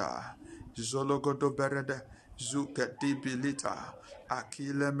balada. Zologodo berede. Zuketibilita.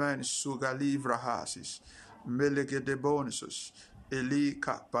 Akilemen sugalivrahasis. Melegede bonusus.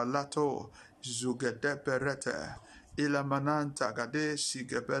 Elika palato. Zugede perete. Ilamananta gade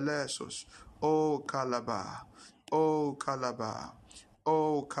sigebelesos. O Kalaba. O Kalaba.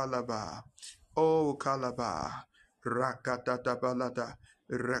 O Kalaba. O Kalaba. Rakatata balada.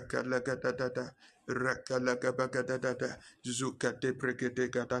 Rakalagadada. Rakalagabagadada. Zukate prekete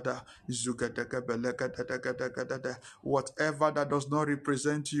gadada. Zukatakabalakadada. Whatever that does not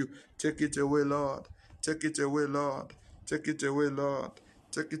represent you, take it away, Lord. Take it away, Lord. Take it away, Lord.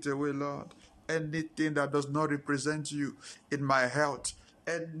 Take it away, Lord. Anything that does not represent you in my health,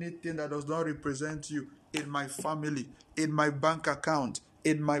 anything that does not represent you in my family, in my bank account,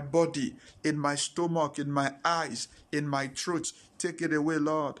 in my body, in my stomach, in my eyes, in my throat. Take it away,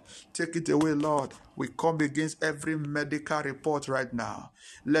 Lord. Take it away, Lord. We come against every medical report right now.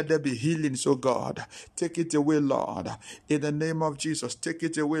 Let there be healing, so God. Take it away, Lord. In the name of Jesus, take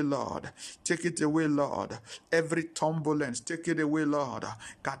it away, Lord. Take it away, Lord. Every turbulence, take it away, Lord.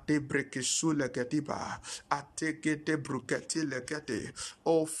 Kate brekesule ketiba. Atekete bruketi lekete.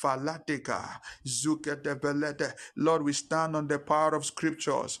 O falateka. Zukete belete. Lord, we stand on the power of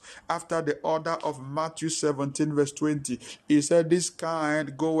scriptures. After the order of Matthew 17, verse 20, he said, this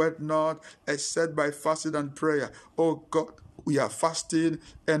kind goeth not except by fasting and prayer. Oh God, we are fasting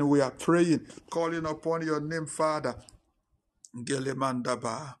and we are praying, calling upon your name, Father.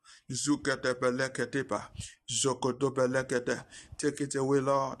 Gelemandaba, Zukete Beleketepa, Zokoto Belekete. Take it away,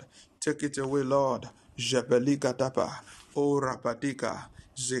 Lord. Take it away, Lord. Jebeligatapa, O Rapatika,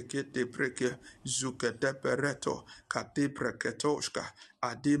 Zekete Preke, Zukete Pereto, Kati Preketoshka,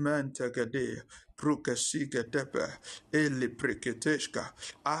 Adimente Gede, Prukesiketepe, Eli Preketeshka,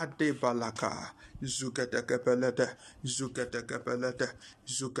 Ade Balaka, Zukete Kapelete, Zukete Kapelete,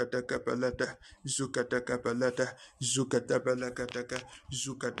 Zukete Kapelete, Zukete Kapelete, Zukete Belekateke,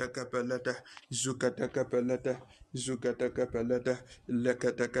 Zukete Kapelete, Zukete Kapelete, Zukete Kapelete,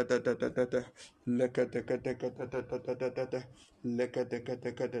 Lekatekatatata, Lekatekatatata,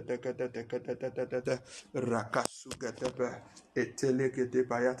 Lekatekatatata, Rakasugatepe, Etelekete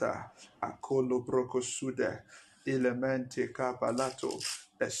Bayata, Akolo Brokosude, Elemente Kapalato,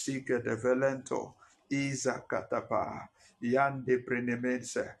 Esike de Velento, Iza Katapa, Yande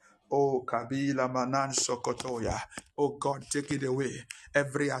Prenemense, O Kabila Manan Sokotoya. Oh God, take it away.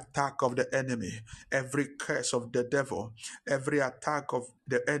 Every attack of the enemy, every curse of the devil, every attack of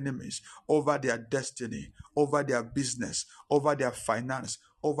the enemies over their destiny, over their business, over their finance,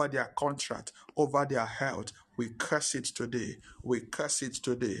 over their contract, over their health. We curse it today. We curse it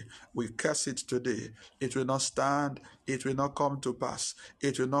today. We curse it today. It will not stand. It will not come to pass.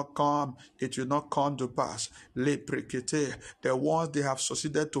 It will not come. It will not come to pass. Leprekete. The ones they have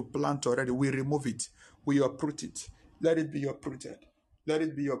succeeded to plant already, we remove it. We uproot it. Let it be uprooted. Let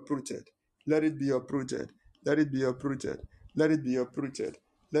it be uprooted. Let it be uprooted. Let it be uprooted. Let it be uprooted.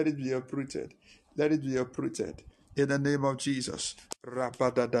 Let it be uprooted. Let it be uprooted. In the name of Jesus.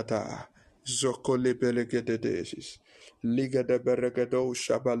 Rapadadata. Zokole belegededesis. Liga de beregado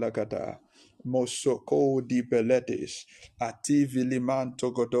shabalagada. Mosoko di beletes. Ativili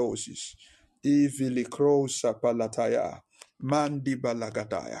mantogodosis. Ivili krosa palataya. Mandi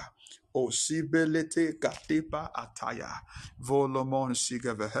balagadaya. Osibelete katipa ataya. Volomon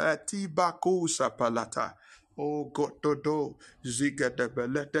sigaveheti bakusa palata. O gotodo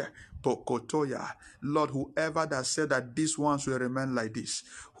zigadebelete pokotoya. Lord, whoever that said that these ones will remain like this,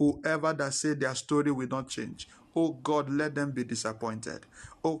 whoever that said their story will not change, oh God, let them be disappointed.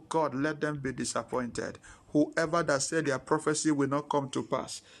 Oh God, let them be disappointed. Whoever that said their prophecy will not come to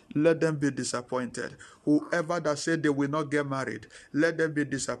pass, let them be disappointed. Whoever that said they will not get married, let them be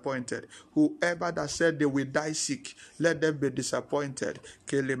disappointed. Whoever that said they will die sick, let them be disappointed.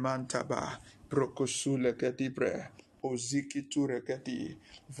 Kelimantaba, Brokosule Kedibre, Oziki Tureketi,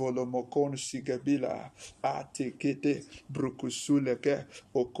 Volomokon Sigabila, Atekete, Brukusuleke,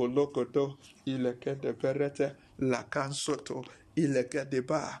 Okolokoto, Ilekete Perete, Lakansoto, Ilekete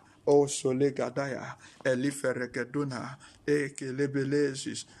Ba. O sole gadaya, eliferegeduna,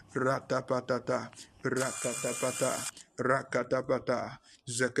 ekelebelesis, ratapatata, rakatapata, rakatapata,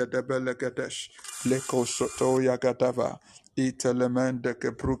 zekadebelegedesh, leko soto yagadava, itelemende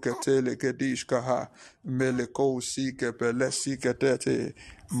ke bruketele gedishkaha, meleko sike belesi gedete,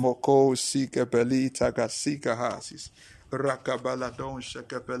 moko sike belita gasika hasis, rakabaladon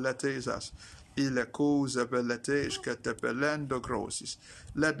shekebeletezas, let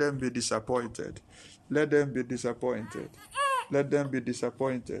them be disappointed. Let them be disappointed. Let them be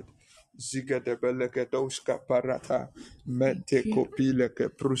disappointed. Zigedebelegedoska parata, mente kopileke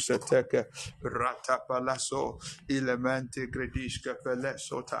pruseteke, rata palaso, ilemente grediska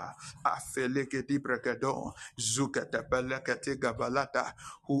pelesota, afeleke dibregedo, zuketebelekete gabalata.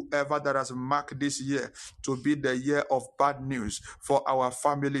 Whoever that has marked this year to be the year of bad news for our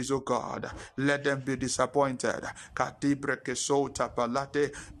families, oh God, let them be disappointed. Katibreke sota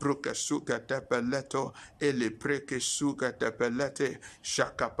palate, brukesuke tepeleto, ele prekesuke tepelete,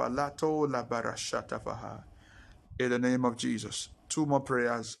 shakapalato la barashatafaha. In the name of Jesus. Two more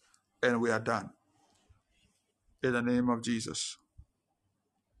prayers and we are done. In the name of Jesus.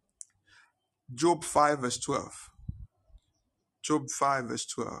 Job 5 verse 12. Job 5 verse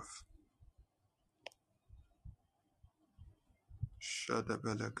 12.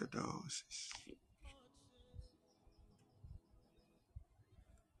 Shadabelekadosis.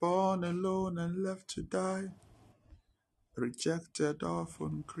 Born alone and left to die, rejected,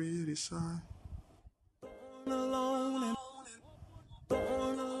 often criticized. Born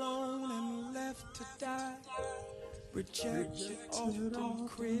alone and left to die. Rejected, often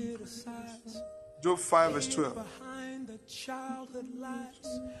criticized. Job 5 verse 12. Behind the childhood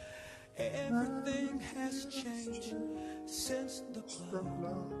lies, everything has changed since the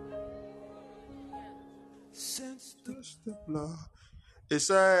blood. Since the blood. He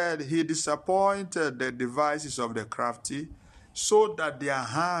said he disappointed the devices of the crafty so that their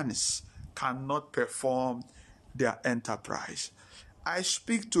hands cannot perform their enterprise. I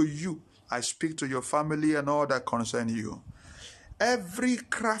speak to you, I speak to your family and all that concern you. Every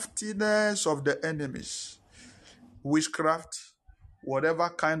craftiness of the enemies, witchcraft, whatever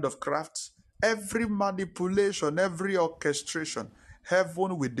kind of craft, every manipulation, every orchestration,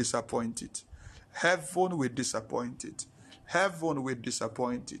 heaven will disappoint it. Heaven will disappoint it. Heaven will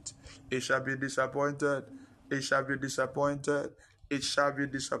disappoint it. It shall be disappointed. It shall be disappointed. It shall be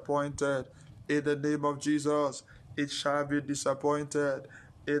disappointed. In the name of Jesus, it shall be disappointed.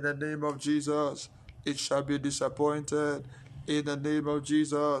 In the name of Jesus, it shall be disappointed. In the name of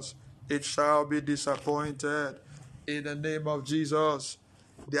Jesus, it shall be disappointed. In the name of Jesus,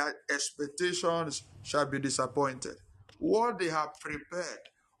 their expectations shall be disappointed. What they have prepared,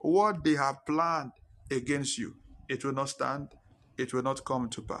 what they have planned against you, it will not stand, it will not come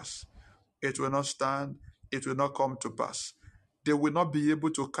to pass. It will not stand, it will not come to pass. They will not be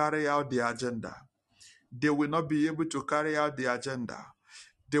able to carry out the agenda. They will not be able to carry out the agenda.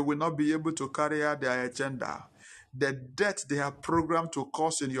 They will not be able to carry out their agenda. The death they have programmed to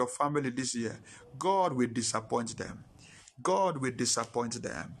cause in your family this year, God will disappoint them. God will disappoint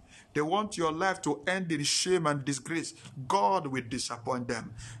them. They want your life to end in shame and disgrace. God will disappoint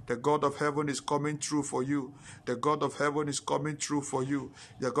them. The God of heaven is coming through for you. The God of heaven is coming through for you.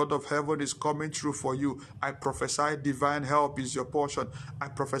 The God of heaven is coming through for you. I prophesy divine help is your portion. I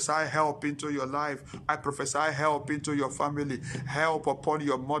prophesy help into your life. I prophesy help into your family. Help upon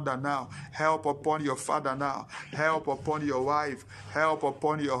your mother now. Help upon your father now. Help upon your wife. Help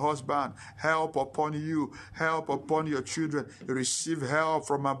upon your husband. Help upon you. Help upon your children. Receive help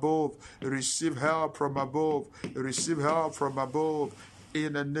from above. Receive help from above. Receive help from above.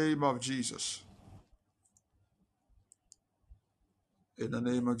 In the name of Jesus. In the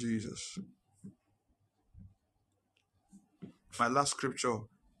name of Jesus. My last scripture,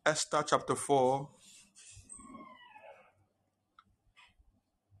 Esther chapter 4,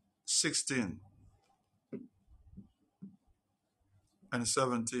 16 and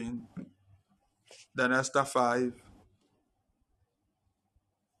 17. Then Esther 5,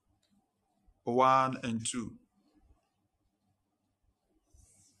 1 and 2.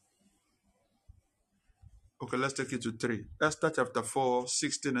 Okay, let's take it to 3. Esther chapter 4,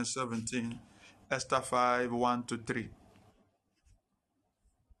 16 and 17. Esther 5, 1 to 3.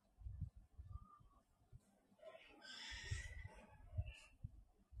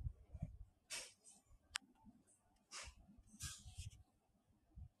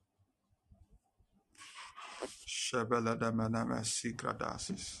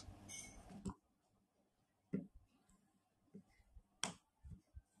 Shebeladamanamasikradasis.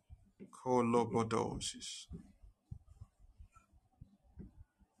 Kolobodosis.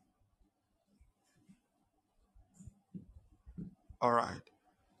 All right.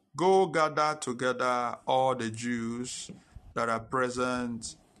 Go gather together all the Jews that are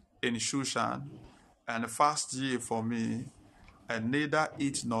present in Shushan, and fast ye for me, and neither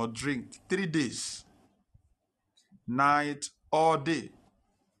eat nor drink 3 days, night or day.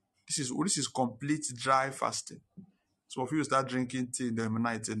 This is complete dry fasting. So if you start drinking tea in the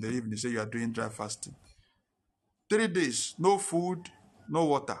night and the evening, say you are doing dry fasting. 3 days, no food, no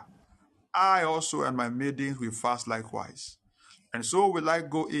water. I also and my maidens will fast likewise. And so will I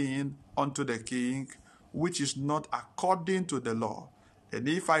go in unto the king, which is not according to the law. And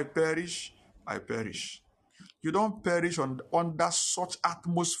if I perish, I perish. You don't perish under such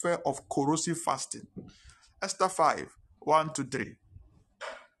atmosphere of corrosive fasting. Esther 5, 1 to 3.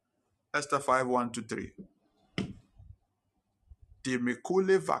 Esther 5, 1 to 3.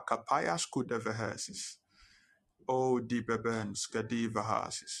 Dimikule vakapayas kudevehesis. O dibebens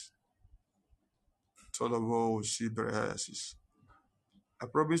kadivahasis. Tolovo sibrehesis. I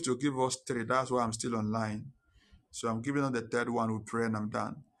promised to give us 3. That's why I'm still online. So I'm giving on the 3rd one. We pray and I'm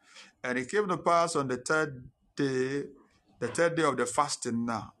done. And it came to pass on the 3rd day of the fasting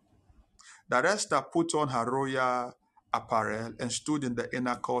now, that Esther put on her royal apparel and stood in the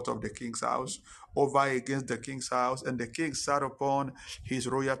inner court of the king's house, over against the king's house. And the king sat upon his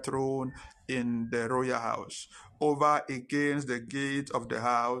royal throne in the royal house, over against the gate of the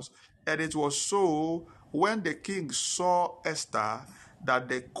house. And it was so, when the king saw Esther, that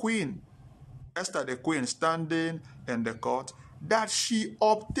Esther the queen, standing in the court, that she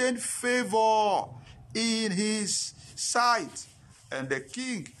obtained favor in his sight. And the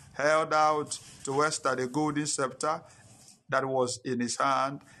king held out to Esther the golden scepter that was in his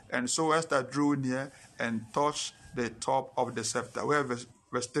hand. And so Esther drew near and touched the top of the scepter. Where verse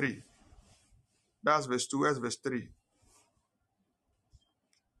 3? That's verse 2. Where's verse 3?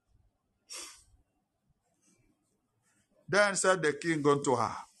 Then said the king unto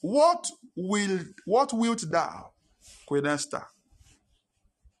her, What wilt thou, Queen Esther?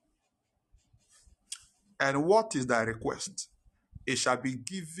 And what is thy request? It shall be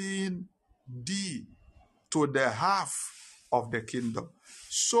given thee to the half of the kingdom.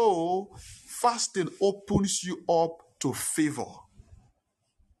 So, fasting opens you up to favor.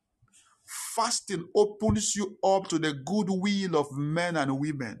 Fasting opens you up to the goodwill of men and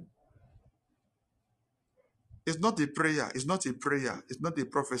women. It's not a prayer. It's not a prayer. It's not a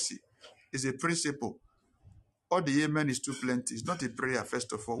prophecy. It's a principle. All the amen is too plenty. It's not a prayer,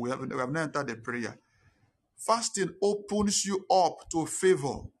 first of all. We have not entered the prayer. Fasting opens you up to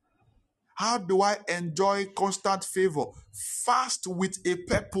favor. How do I enjoy constant favor? Fast with a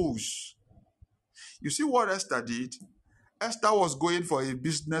purpose. You see what Esther did? Esther was going for a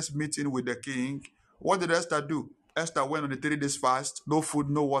business meeting with the king. What did Esther do? Esther went on the 3 days fast, no food,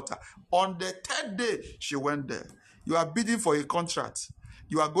 no water. On the 3rd day, she went there. You are bidding for a contract.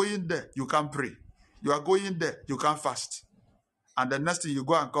 You are going there, you can't pray. You are going there, you can't fast. And the next thing you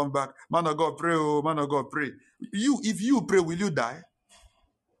go and come back, man of God, pray, oh, man of God, pray. If you pray, will you die?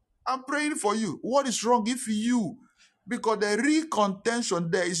 I'm praying for you. What is wrong if you? Because the real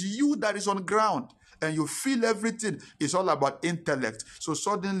contention there is you that is on ground. And you feel everything. It's all about intellect. So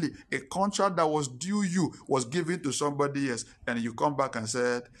suddenly, a contract that was due you was given to somebody else. And you come back and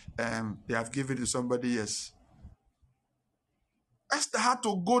said, they have given it to somebody else. Esther had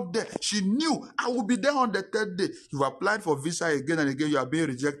to go there. She knew, I will be there on the 3rd day. You applied for visa again and again. You are being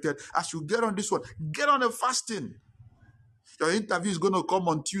rejected. As you get on this one, get on a fasting. Your interview is going to come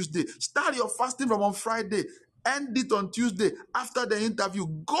on Tuesday. Start your fasting from on Friday. End it on Tuesday. After the interview,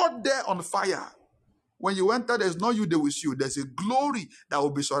 go there on fire. When you enter, there's not you, there with you. There's a glory that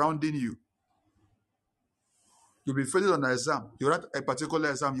will be surrounding you. You'll be failing on an exam. You write a particular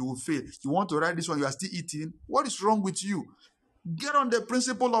exam, you will fail. You want to write this one, you are still eating. What is wrong with you? Get on the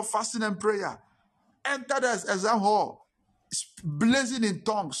principle of fasting and prayer. Enter the exam hall, blazing in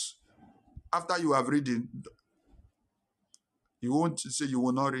tongues. After you have reading, you won't say you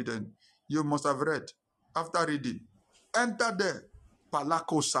will not read, and you must have read. After reading, enter there.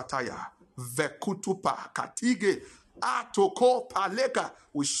 Palako sataya. Vekutupa katige atoko paleka.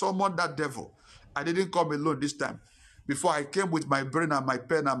 We summoned that devil. I didn't come alone this time. Before I came with my brain and my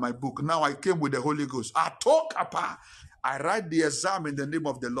pen and my book. Now I came with the Holy Ghost. Atokapa. I write the exam in the name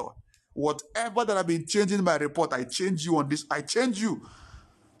of the Lord. Whatever that I've been changing my report, I change you on this. I change you.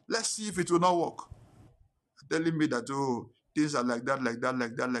 Let's see if it will not work. Telling me that, oh, things are like that, like that,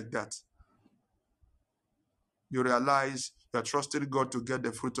 like that, like that. You realize you are trusting God to get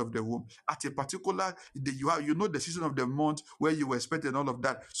the fruit of the womb. At a particular, you know the season of the month where you were expecting all of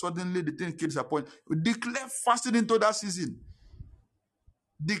that. Suddenly the thing keeps a point. Declare fasting into that season.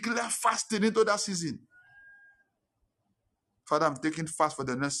 Declare fasting into that season. Father, I'm taking fast for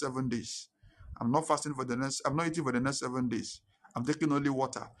the next 7 days. I'm not eating for the next 7 days. I'm taking only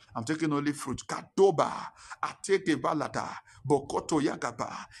water. I'm taking only fruit. Katoba, ateke balata, bokoto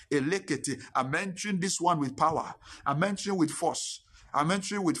yagaba, elekete. I'm entering this one with power. I'm entering with force.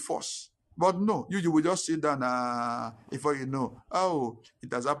 But no, you will just sit down before you know, oh,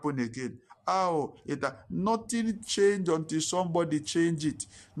 it has happened again. How it nothing change until somebody change it.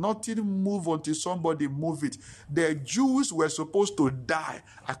 Nothing move until somebody move it. The Jews were supposed to die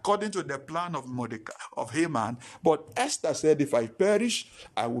according to the plan of Mordecai of Haman, but Esther said, "If I perish,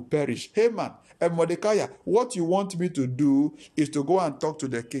 I will perish." Haman and Mordecai, what you want me to do is to go and talk to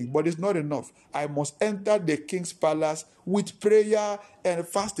the king, but it's not enough. I must enter the king's palace with prayer and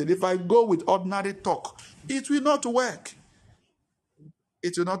fasting. If I go with ordinary talk, it will not work.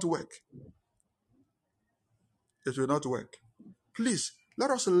 It will not work. It will not work. Please, let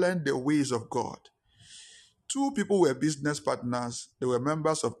us learn the ways of God. Two people were business partners. They were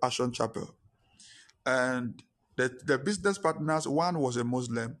members of Ashon Chapel. And the business partners, one was a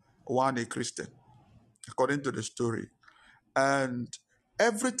Muslim, one a Christian, according to the story. And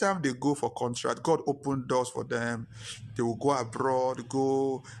every time they go for contract, God opened doors for them. They will go abroad,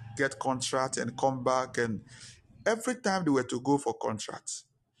 go get contracts and come back. And every time they were to go for contracts,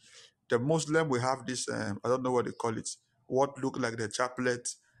 the Muslim will have this, I don't know what they call it, what look like the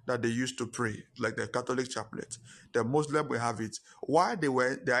chaplet that they used to pray, like the Catholic chaplet. The Muslim will have it. While they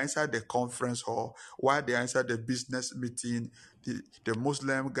are inside the conference hall, while they are inside the business meeting, the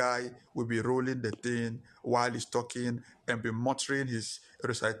Muslim guy will be rolling the thing while he's talking and be muttering his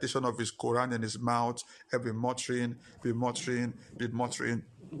recitation of his Quran in his mouth, and be muttering,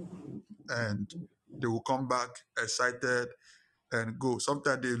 and they will come back excited and go.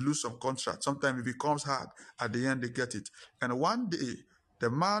 Sometimes they lose some contract. Sometimes it becomes hard. At the end, they get it. And one day, the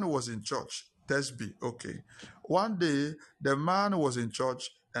man was in church. Tesby, okay. One day, the man was in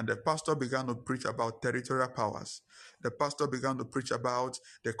church and the pastor began to preach about territorial powers. The pastor began to preach about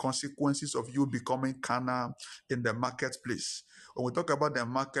the consequences of you becoming carnal in the marketplace. When we talk about the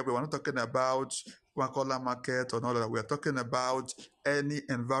market, we're not talking about Wakola market or not that. We're talking about any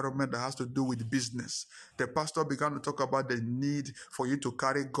environment that has to do with business. The pastor began to talk about the need for you to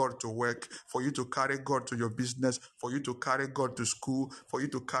carry God to work, for you to carry God to your business, for you to carry God to school, for you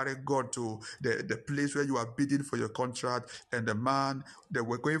to carry God to the place where you are bidding for your contract. And the man, they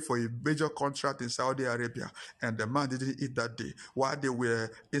were going for a major contract in Saudi Arabia, and the man didn't eat that day. While they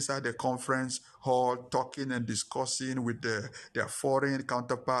were inside the conference hall talking and discussing with their foreign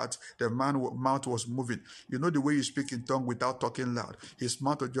counterparts, the man's mouth was moving. You know the way you speak in tongue without talking loud. His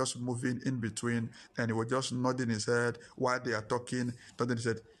mouth was just moving in between, and he was just nodding his head while they are talking, nodding his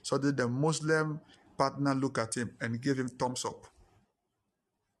head. Suddenly the Muslim partner looked at him and gave him thumbs up.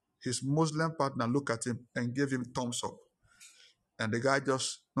 His Muslim partner looked at him and gave him thumbs up. And the guy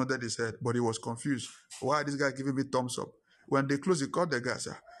just nodded his head, but he was confused. Why is this guy giving me thumbs up? When they closed, he called the guy,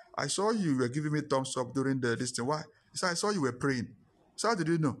 sir. I saw you were giving me thumbs up during this thing. Why? He said, I saw you were praying. So how did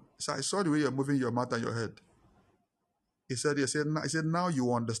you know? He said, I saw the way you're moving your mouth and your head. He said, now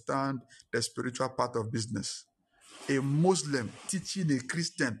you understand the spiritual part of business. A Muslim teaching a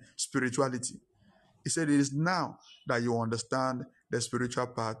Christian spirituality. He said, it is now that you understand the spiritual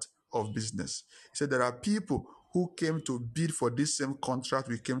part of business. He said, there are people who came to bid for this same contract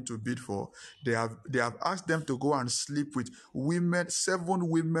we came to bid for. They have asked them to go and sleep with women, 7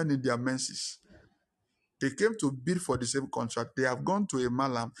 women in their menses. They came to bid for the same contract. They have gone to a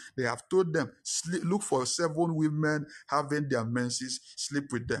malam. They have told them, look for 7 women having their menses, sleep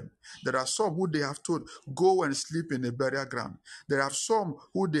with them. There are some who they have told, go and sleep in a burial ground. There are some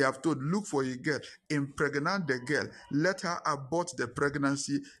who they have told, look for a girl, impregnate the girl, let her abort the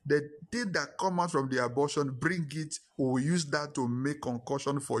pregnancy. The thing that come out from the abortion, bring it. We will use that to make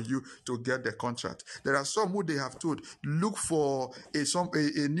concussion for you to get the contract. There are some who they have told, look for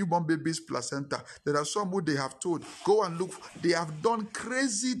a newborn baby's placenta. There are some who they have told, go and look. They have done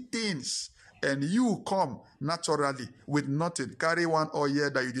crazy things. And you come naturally with nothing. Carry one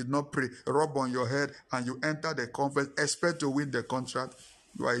oil that you did not pray, rub on your head, and you enter the conference, expect to win the contract.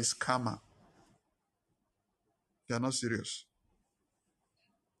 You are a scammer. You are not serious.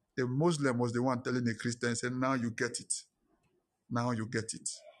 A Muslim was the one telling a Christian, saying, now you get it. Now you get it.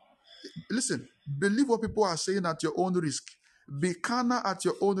 Listen, believe what people are saying at your own risk. Be carnal at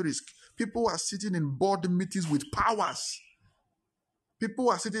your own risk. People are sitting in board meetings with powers.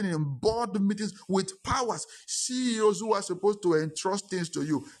 People are sitting in board meetings with powers. CEOs who are supposed to entrust things to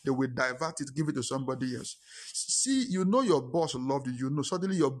you, they will divert it, give it to somebody else. See, you know your boss loved you. You know,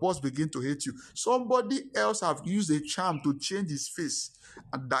 suddenly your boss begin to hate you. Somebody else have used a charm to change his face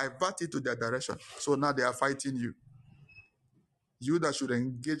and divert it to their direction. So now they are fighting you. You that should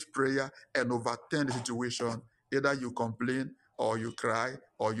engage prayer and overturn the situation. Either you complain or you cry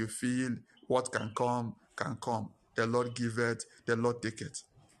or you feel what can come, can come. The Lord give it, the Lord take it.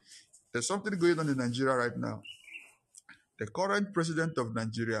 There's something going on in Nigeria right now. The current president of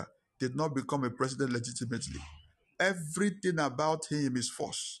Nigeria did not become a president legitimately. Everything about him is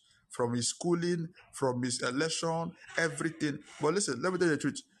false. from his schooling, from his election, everything. But listen, let me tell you the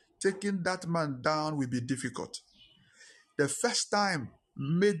truth. Taking that man down will be difficult. The first time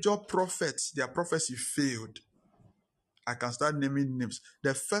major prophets, their prophecy failed. I can start naming names.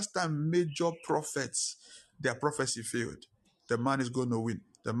 The first time major prophets, their prophecy failed. The man is going to win.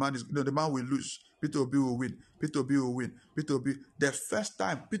 The man will lose. Peter Obi will win. Peter Obi will win. Peter Obi. The first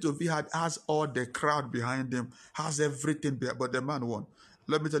time Peter Obi has all the crowd behind him, has everything behind, but the man won.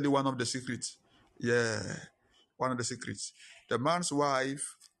 Let me tell you one of the secrets. Yeah, one of the secrets. The man's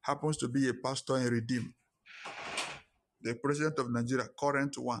wife happens to be a pastor in Redeem. The president of Nigeria,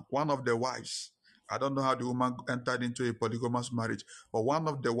 current one of the wives. I don't know how the woman entered into a polygamous marriage, but one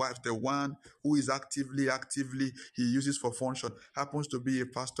of the wives, the one who is actively he uses for function, happens to be a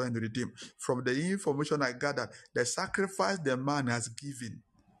pastor in Redeem. From the information I gathered, the sacrifice the man has given,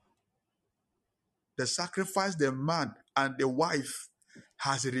 the sacrifice the man and the wife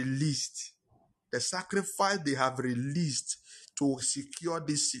has released, the sacrifice they have released to secure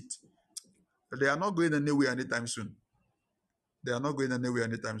this seat, they are not going anywhere anytime soon. They are not going anywhere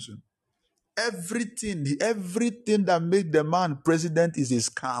anytime soon. Everything that made the man president is a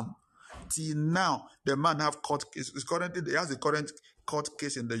scam. Till now, the man have court case. He has a current court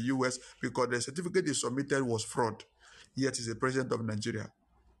case in the US because the certificate he submitted was fraud. Yet he's the president of Nigeria.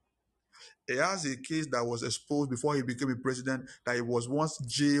 He has a case that was exposed before he became a president that he was once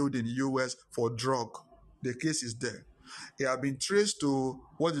jailed in the US for drug. The case is there. He have been traced to,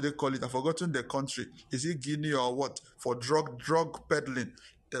 what do they call it? I've forgotten the country. Is it Guinea or what? For drug peddling.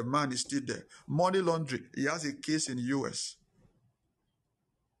 The man is still there. Money laundering. He has a case in US.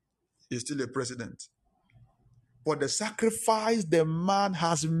 He's still a president. But the sacrifice the man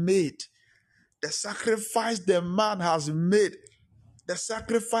has made, the sacrifice the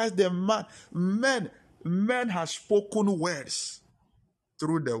man has spoken words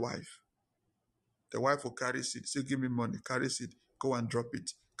through the wife. The wife will carry seed. Say, give me money. Carry seed. Go and drop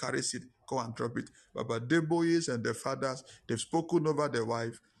it. Carry seed. Go and drop it. But the boys and the fathers, they've spoken over the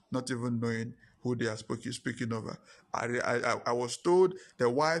wife, not even knowing who they are speaking over. I was told the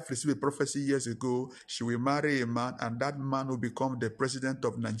wife received a prophecy years ago. She will marry a man, and that man will become the president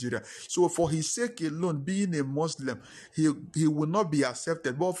of Nigeria. So for his sake alone, being a Muslim, he will not be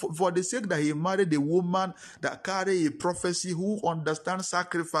accepted. But for the sake that he married a woman that carry a prophecy, who understands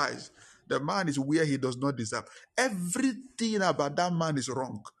sacrifice, the man is where he does not deserve. Everything about that man is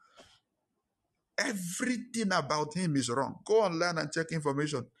wrong. Everything about him is wrong. Go online and check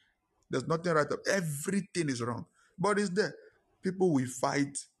information. There's nothing right up. Everything is wrong. But it's there. People will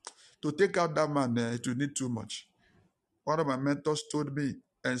fight. To take out that man, it will need too much. One of my mentors told me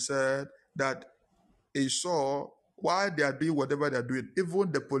and said that he saw why they are doing whatever they are doing.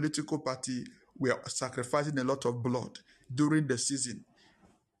 Even the political party were sacrificing a lot of blood during the season.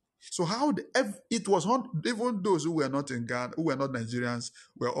 So it was even those who were not in Ghana, who were not Nigerians,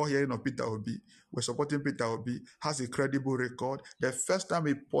 were all hearing of Peter Obi, were supporting Peter Obi, has a credible record. The first time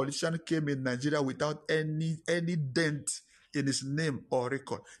a politician came in Nigeria without any dent in his name or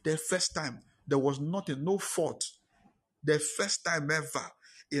record, the first time, there was nothing, no fault. The first time ever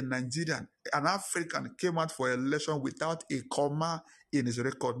in Nigeria, an African came out for election without a comma in his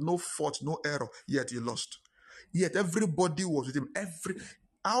record, no fault, no error, yet he lost. Yet everybody was with him.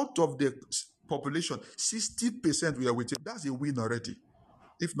 Out of the population, 60% were with him. That's a win already,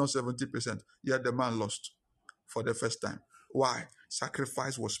 if not 70%. Yet the man lost for the first time. Why?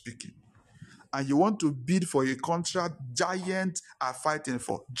 Sacrifice was speaking. And you want to bid for a contract giants are fighting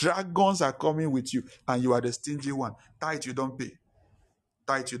for. Dragons are coming with you, and you are the stingy one. Tithe you don't pay.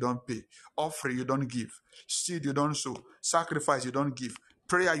 Tithe you don't pay. Offering you don't give. Seed you don't sow. Sacrifice you don't give.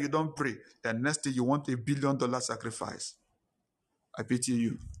 Prayer you don't pray. And next thing you want $1 billion sacrifice. I pity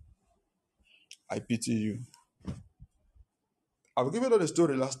you. I pity you. I've given you the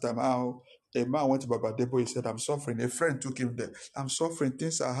story last time how a man went to Baba Debo. He said, I'm suffering. A friend took him there. I'm suffering.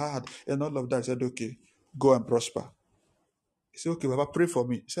 Things are hard. And all of that. He said, okay, go and prosper. He said, okay, Baba, pray for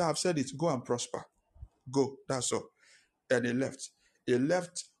me. He said, I've said it. Go and prosper. Go. That's all. And he left. He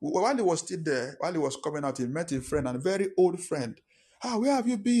left. While he was still there, while he was coming out, he met a friend, and a very old friend. Where have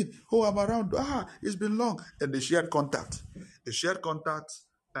you been? Oh, I'm around. It's been long. And they shared contact.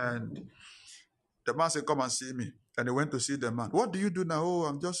 And the man said, come and see me. And he went to see the man. What do you do now? Oh,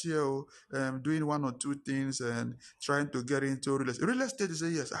 I'm just here doing one or two things and trying to get into real estate. Real estate? He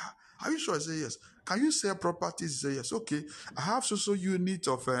said, yes. Are you sure? I said, yes. Can you sell properties? He said, yes. Okay. I have so units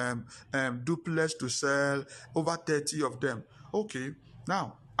of duplex to sell, over 30 of them. Okay.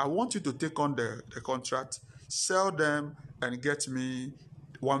 Now, I want you to take on the contract, sell them, and get me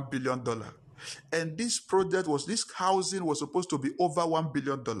 $1 billion. And this housing was supposed to be over $1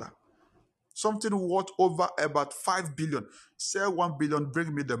 billion. something worth over about 5 billion. Sell 1 billion,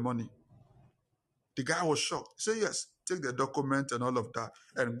 bring me the money. The guy was shocked. He said, yes, take the document and all of that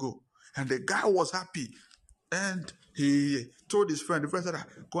and go. And the guy was happy. And he told his friend, the friend said,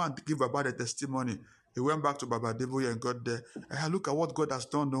 go and give Baba the testimony. He went back to Baba Deboye and got there. Look at what God has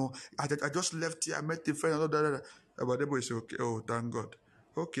done. No, I just left here. I met the friend and all that. Baba Deboye said, okay, oh, thank God.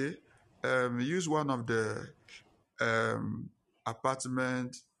 Okay. Use one of the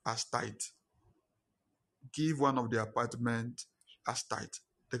apartment as tithe. Give one of the apartment as tithe.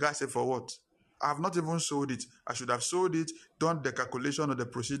 The guy said, for what? I have not even sold it. I should have sold it, done the calculation of the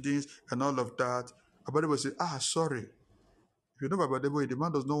proceedings and all of that. Baba Deboye said, sorry. If you know Baba Deboye, the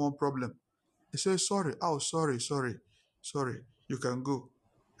man does not want problem. He said, sorry. Oh, sorry. You can go.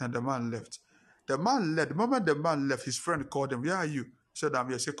 And the man left. The man left. The moment the man left, his friend called him. Where are you? He said, I'm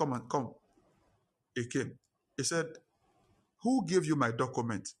here. He said, come. He came. He said, who gave you my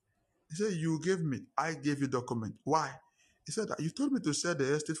document? He said, you gave me. I gave you document. Why? He said, you told me to sell the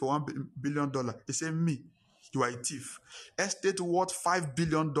estate for $1 billion. He said, me. You are a thief. Estate worth $5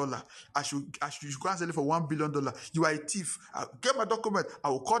 billion. I should go and sell it for $1 billion. You are a thief. Get my document. I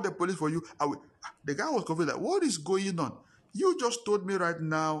will call the police for you. The guy was confused, like, what is going on? You just told me right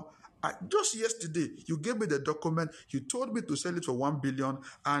now, just yesterday, you gave me the document. You told me to sell it for $1 billion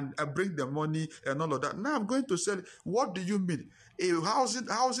and I bring the money and all of that. Now I'm going to sell it. What do you mean? A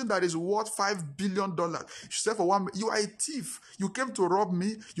housing that is worth $5 billion. You sell for $1 billion. You are a thief. You came to rob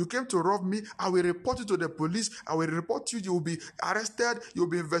me. I will report you to the police. I will report you. You will be arrested. You will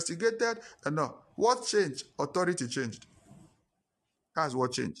be investigated. And no. What changed? Authority changed. That's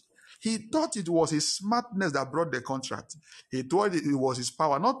what changed. He thought it was his smartness that brought the contract. He thought it was his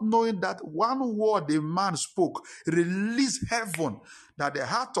power, not knowing that one word a man spoke released heaven, that the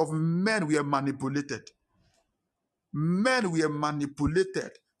heart of men were manipulated. Men were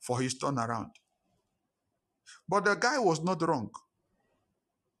manipulated for his turnaround. But the guy was not wrong.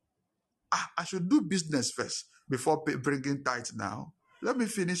 I should do business first before bringing tithe now. Let me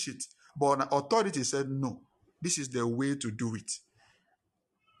finish it. But authority said, no, this is the way to do it.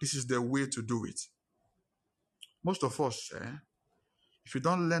 This is the way to do it. Most of us, if you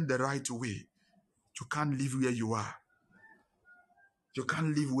don't learn the right way, you can't live where you are. You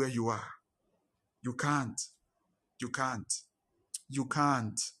can't live where you are. You can't.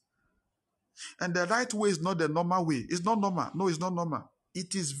 And the right way is not the normal way. It's not normal. No, it's not normal.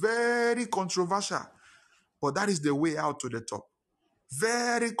 It is very controversial. But that is the way out to the top.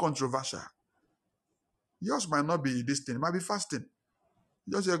 Very controversial. Yours might not be this thing. It might be fasting.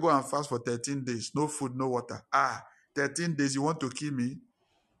 Just go and fast for 13 days. No food, no water. 13 days, you want to kill me?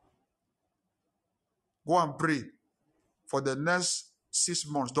 Go and pray. For the next 6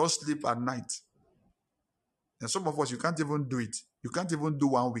 months, don't sleep at night. And some of us, you can't even do it. You can't even do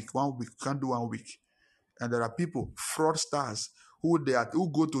 1 week. 1 week, you can't do 1 week. And there are people, fraudsters, who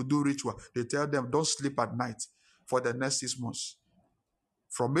go to do ritual. They tell them, don't sleep at night for the next 6 months.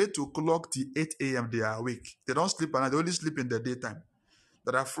 From 8 o'clock to 8 a.m., they are awake. They don't sleep at night. They only sleep in the daytime.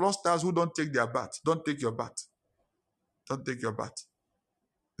 There are fraudsters who don't take their bath. Don't take your bath. Don't take your bath.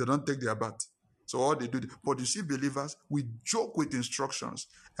 They don't take their bath. So all they do, but you see believers, we joke with instructions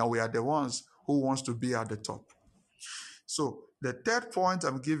and we are the ones who wants to be at the top. So the third point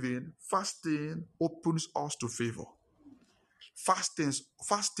I'm giving, fasting opens us to favor. Fasting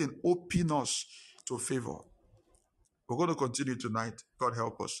opens us to favor. We're going to continue tonight. God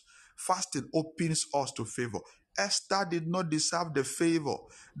help us. Fasting opens us to favor. Esther did not deserve the favor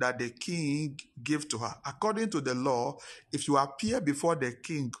that the king gave to her. According to the law, if you appear before the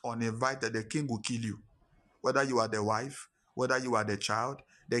king uninvited, the king will kill you. Whether you are the wife, whether you are the child,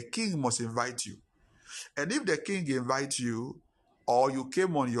 the king must invite you. And if the king invites you, or you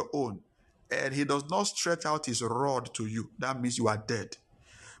came on your own, and he does not stretch out his rod to you, that means you are dead.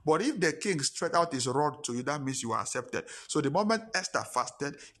 But if the king stretched out his rod to you, that means you are accepted. So the moment Esther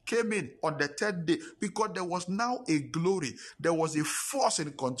fasted, came in on the third day, because there was now a glory. There was a force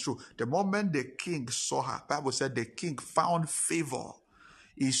in control. The moment the king saw her, the Bible said the king found favor.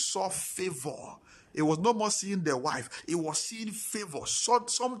 He saw favor. It was no more seeing the wife. It was seeing favor.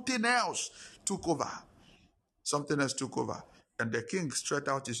 Something else took over. Something else took over. And the king stretched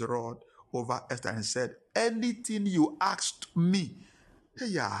out his rod over Esther and said, anything you asked me,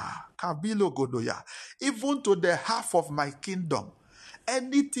 even to the half of my kingdom,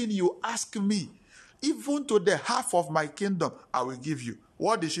 anything you ask me, even to the half of my kingdom, I will give you.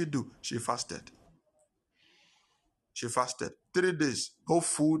 What did she do? She fasted. She fasted 3 days. No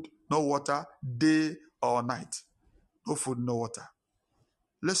food, no water, day or night. No food, no water.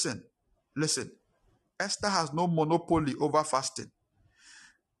 Listen. Esther has no monopoly over fasting.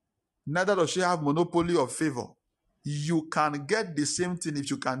 Neither does she have monopoly of favor. You can get the same thing if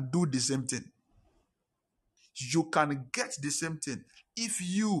you can do the same thing. You can get the same thing if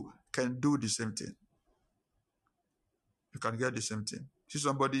you can do the same thing. You can get the same thing. See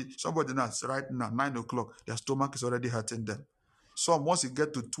somebody now, right now, 9 o'clock, their stomach is already hurting them. Some, once you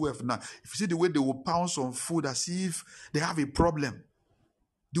get to 12 now, if you see the way they will pounce on food as if they have a problem,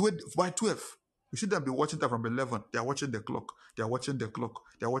 the way by 12, you see them be watching that from 11, they are watching the clock, they are watching the clock,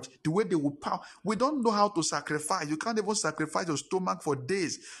 they are watching, the way they will pound. We don't know how to sacrifice. You can't even sacrifice your stomach for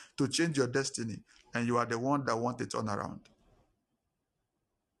days to change your destiny, and you are the one that wants a turnaround.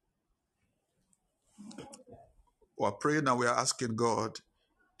 We are praying and we are asking God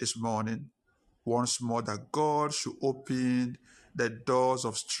this morning once more that God should open the doors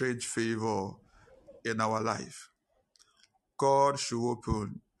of strange favor in our life. God should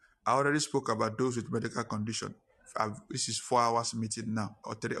open. I already spoke about those with medical condition. This is 4 hours meeting now,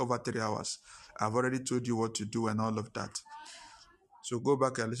 or over 3 hours. I've already told you what to do and all of that. So go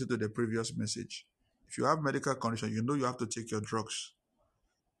back and listen to the previous message. If you have medical condition, you know you have to take your drugs.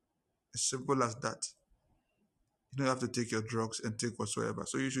 As simple as that. You know you have to take your drugs and take whatsoever.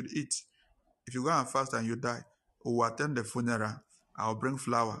 So you should eat. If you go and fast and you die, we'll attend the funeral. I'll bring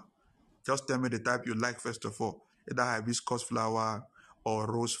flour. Just tell me the type you like first of all. Either hibiscus flower or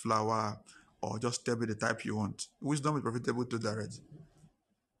rose flower, or just tell me the type you want. Wisdom is profitable to direct.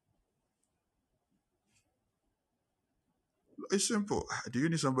 It's simple. Do you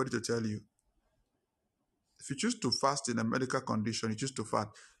need somebody to tell you? If you choose to fast in a medical condition, you choose to fast,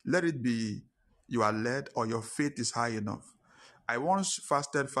 let it be you are led or your faith is high enough. I once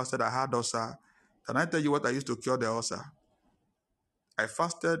fasted, I had ulcer. Can I tell you what I used to cure the ulcer? I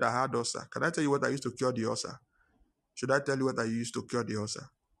fasted, I had ulcer. Can I tell you what I used to cure the ulcer? Should I tell you what I used to cure the ulcer?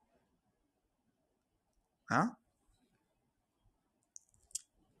 Huh?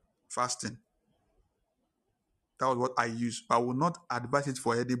 Fasting. That was what I used. But I will not advise it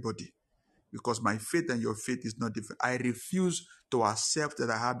for anybody because my faith and your faith is not different. I refuse to accept that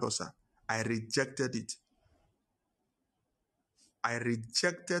I had ulcer. I rejected it. I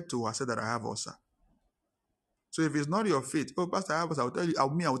rejected to accept that I have ulcer. So if it's not your faith, oh, Pastor, I have ulcer,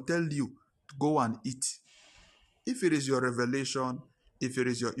 I'll tell you to go and eat. If it is your revelation, if it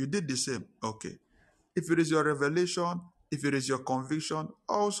is your, you did the same, okay. If it is your revelation, if it is your conviction,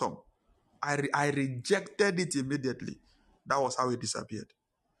 awesome. I rejected it immediately. That was how it disappeared.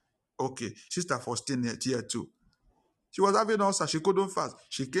 Okay, Sister Faustine here too. She was having ulcer, she couldn't fast.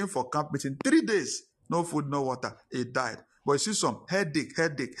 She came for camp meeting 3 days. No food, no water. It died. But you see some headache.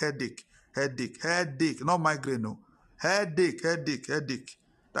 Not migraine, no. Headache.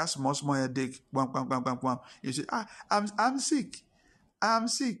 That's small headache. You say, I'm sick.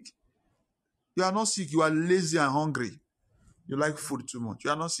 You are not sick. You are lazy and hungry. You like food too much. You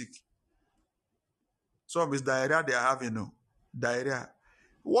are not sick. Some is diarrhea they are having, no. Diarrhea.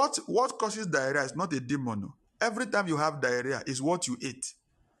 What causes diarrhea is not a demon, no. Every time you have diarrhea, is what you ate.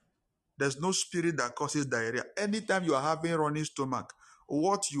 There's no spirit that causes diarrhea. Anytime you are having running stomach,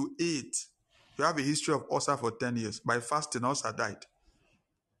 what you ate, you have a history of ulcer for 10 years. By fasting, ulcer died.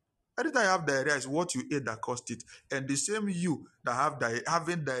 Anytime you have diarrhea, is what you ate that caused it. And the same you that have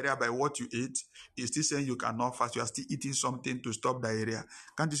having diarrhea by what you ate is still saying you cannot fast. You are still eating something to stop diarrhea.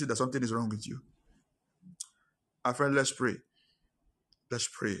 Can't you see that something is wrong with you? My friend, let's pray. Let's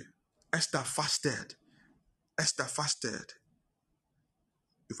pray. Esther fasted.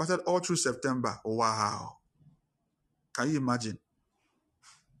 You fasted all through September. Wow. Can you imagine?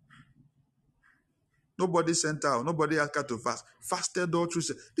 Nobody sent out. Nobody asked her to fast. Fasted all through.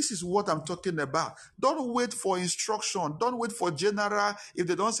 This is what I'm talking about. Don't wait for instruction. Don't wait for general. If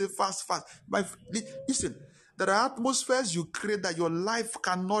they don't say fast. Listen, there are atmospheres you create that your life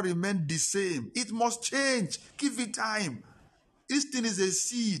cannot remain the same. It must change. Give it time. This thing is a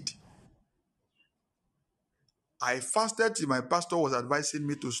seed. I fasted till my pastor was advising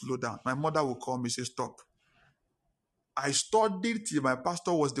me to slow down. My mother would call me and say, stop. I studied till my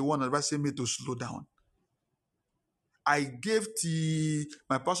pastor was the one advising me to slow down. I gave till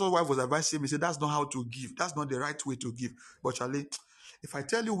my pastor's wife was advising me, say, that's not how to give. That's not the right way to give. But Charlie, if I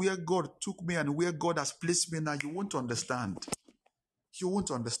tell you where God took me and where God has placed me now, you won't understand. You won't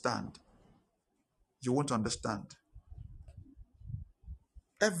understand.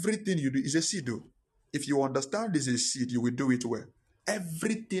 Everything you do is a seed, though. If you understand this is a seed, you will do it well.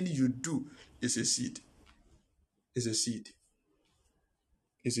 Everything you do is a seed. It's a seed.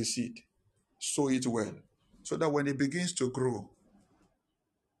 Sow it well. So that when it begins to grow,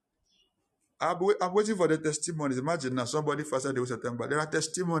 I'm waiting for the testimonies. Imagine now somebody fasted in September. There are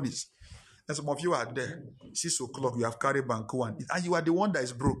testimonies. And some of you are there. 6 o'clock, you have carried Banku and you are the one that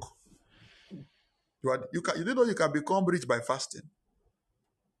is broke. You didn't know you can become rich by fasting.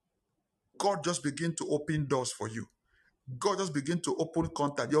 God just begin to open doors for you. God just begin to open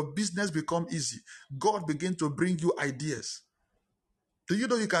contact. Your business become easy. God begin to bring you ideas. Do you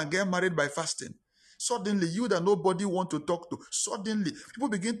know you can get married by fasting? Suddenly, you that nobody want to talk to, suddenly people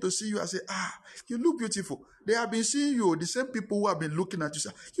begin to see you and say, you look beautiful. They have been seeing you, the same people who have been looking at you say,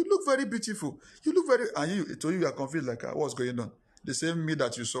 you look very beautiful. You look very, and you are confused like, what's going on? The same me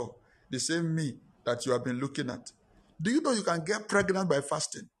that you saw, the same me that you have been looking at. Do you know you can get pregnant by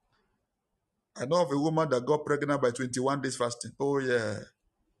fasting? I know of a woman that got pregnant by 21 days fasting. Oh yeah.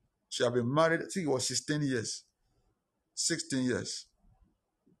 She had been married, I think it was 16 years, 16 years.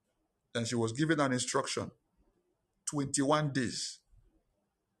 And she was given an instruction, 21 days,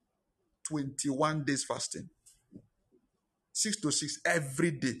 21 days fasting. 6 to 6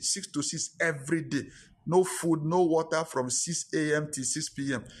 every day, 6 to 6 every day. No food, no water from 6 a.m. to 6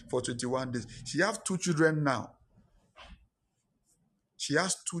 p.m. for 21 days. She has 2 children now. She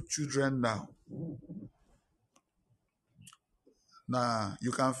has 2 children now. Nah,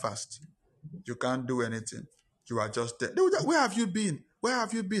 you can't fast. You can't do anything. You are just there. Where have you been? Where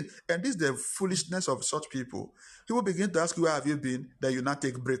have you been? And this is the foolishness of such people. People begin to ask you, where have you been? Then you not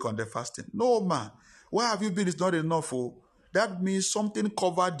take break on the fasting. No, man. Where have you been is not enough. Oh. That means something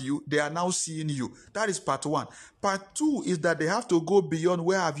covered you. They are now seeing you. That is part one. Part two is that they have to go beyond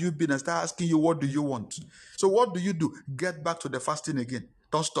where have you been and start asking you, what do you want? So what do? Get back to the fasting again.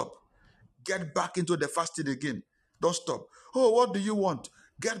 Don't stop. Get back into the fasting again. Don't stop. Oh, what do you want?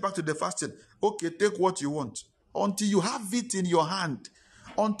 Get back to the fasting. Okay, take what you want. Until you have it in your hand.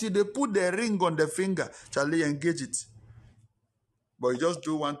 Until they put the ring on the finger. Charlie, engage it. But you just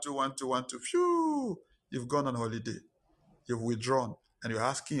do 1, 2, 1, 2, 1, 2. Phew! You've gone on holiday. You've withdrawn. And you're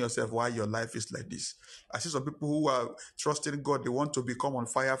asking yourself why your life is like this. I see some people who are trusting God. They want to become on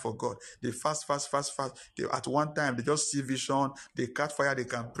fire for God. They fast. At one time, they just see vision. They catch fire. They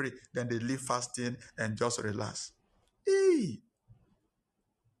can pray. Then they leave fasting and just relax. Hey!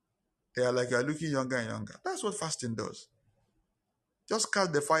 They are like you're looking younger and younger. That's what fasting does. Just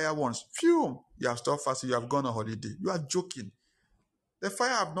catch the fire once. Phew! You have stopped fasting. You have gone on holiday. You are joking. The fire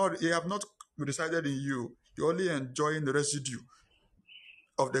have not resided in you. You're only enjoying the residue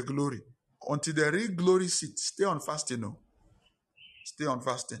of the glory. Until the real glory sits, stay on fasting. No. Stay on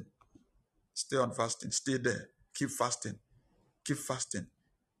fasting. Stay on fasting. Stay there. Keep fasting. Keep fasting.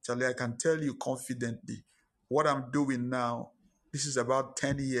 Charlie, I can tell you confidently, what I'm doing now, this is about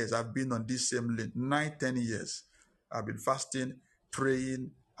 10 years. I've been on this same lane. 9, 10 years. I've been fasting, praying.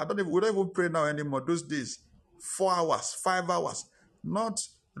 We don't even pray now anymore. Those days, 4 hours, 5 hours. Not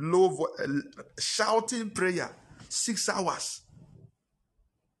shouting prayer. 6 hours.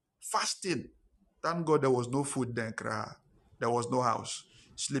 Fasting. Thank God there was no food then. There was no house.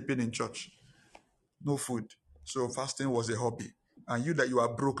 Sleeping in church. No food. So fasting was a hobby. And you that you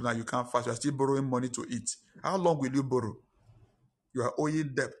are broke now, you can't fast. You are still borrowing money to eat. How long will you borrow? You are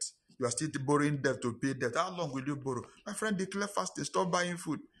owing debt. You are still borrowing debt to pay debt. How long will you borrow? My friend, declare fasting. Stop buying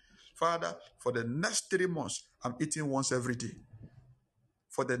food. Father, for the next 3 months, I'm eating once every day.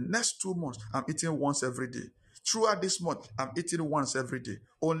 For the next 2 months, I'm eating once every day. Throughout this month, I'm eating once every day.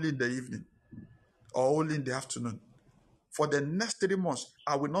 Only in the evening. Or only in the afternoon. For the next 3 months,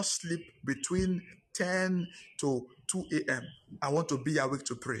 I will not sleep between 10 to 2 a.m. I want to be awake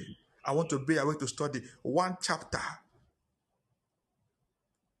to pray. I want to be awake to study 1 chapter.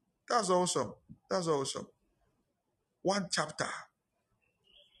 That's awesome. That's awesome. 1 chapter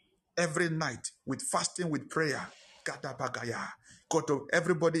every night with fasting, with prayer. Gadabagaya.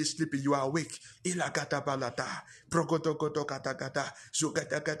 Everybody is sleeping. You are awake. Ilagadabalata. Progotogoto katagada.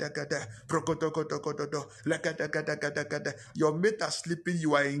 Zugadagada. Progotogotogoto. Lagadagada. Your mate are sleeping.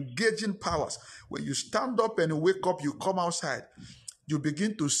 You are engaging powers. When you stand up and wake up, you come outside. You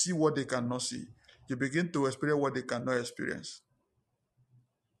begin to see what they cannot see. You begin to experience what they cannot experience.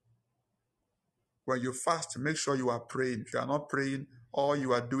 When you fast, make sure you are praying. If you are not praying, all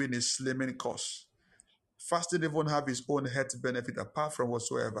you are doing is slimming costs. Fasting even have its own health benefit apart from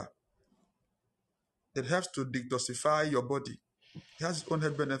whatsoever. It helps to detoxify your body. It has its own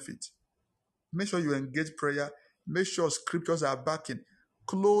health benefit. Make sure you engage prayer. Make sure scriptures are backing.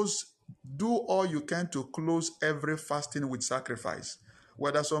 Do all you can to close every fasting with sacrifice.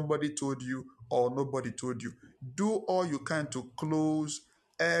 Whether somebody told you or nobody told you. Do all you can to close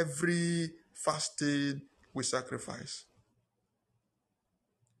every fasting with sacrifice.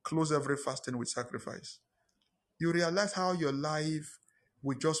 Close every fasting with sacrifice. You realize how your life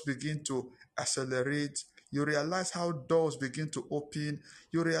will just begin to accelerate. You realize how doors begin to open.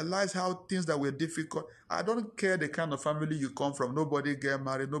 You realize how things that were difficult. I don't care the kind of family you come from. Nobody get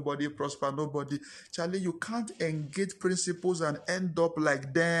married. Nobody prosper. Nobody. Charlie, you can't engage principles and end up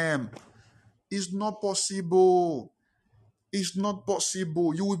like them. It's not possible. It's not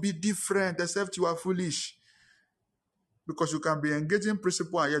possible. You will be different except you are foolish. Because you can be engaging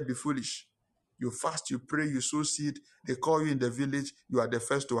principle and yet be foolish. You fast, you pray, you sow seed. They call you in the village. You are the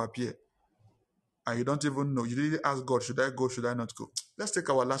first to appear. And you don't even know. You didn't ask God, should I go, should I not go? Let's take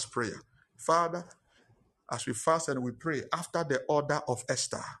our last prayer. Father, as we fast and we pray, after the order of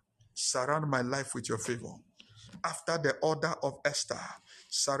Esther, surround my life with your favor. After the order of Esther,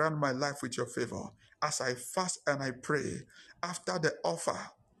 surround my life with your favor. As I fast and I pray, after the offer,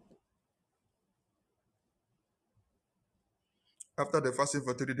 after the fasting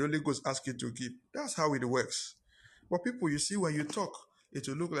for 3 days, the Holy Ghost asks you to give. That's how it works. But people, you see, when you talk, it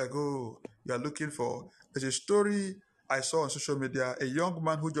will look like, oh, you are looking for. There's a story I saw on social media. A young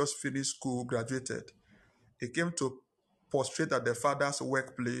man who just finished school, graduated. He came to prostrate at the father's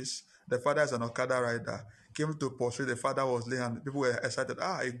workplace. The father is an Okada rider. Came to prostrate. The father was laying, and people were excited.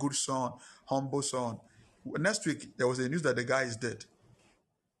 A good son, humble son. Next week, there was a news that the guy is dead.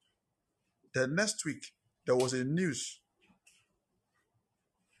 The next week, there was a news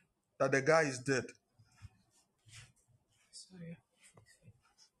that the guy is dead.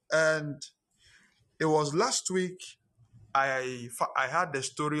 And it was last week I heard the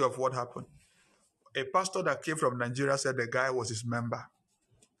story of what happened. A pastor that came from Nigeria said the guy was his member.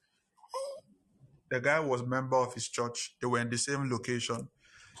 The guy was a member of his church. They were in the same location.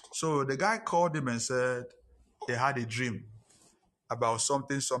 So the guy called him and said they had a dream about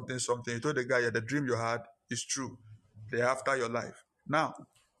something. He told the guy, yeah, the dream you had is true. They're after your life. Now,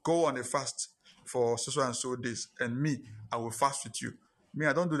 go on a fast for so and so days, and me, I will fast with you. Me,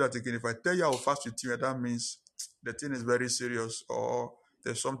 I don't do that again. If I tell you I will fast with you, that means the thing is very serious, or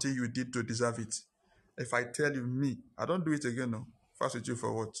there's something you did to deserve it. If I tell you, me, I don't do it again, no. Fast with you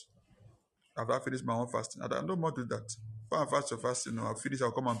for what? After I finish my own fasting, I don't more do that. If I fast your fasting, no, I'll finish,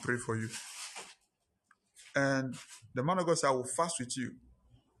 I'll come and pray for you. And the man of God said, I will fast with you.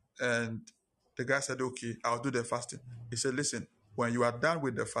 And the guy said, okay, I'll do the fasting. He said, listen, when you are done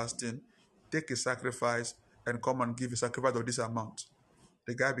with the fasting, take a sacrifice and come and give a sacrifice of this amount.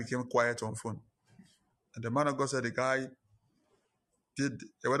 The guy became quiet on phone. And the man of God said the guy did,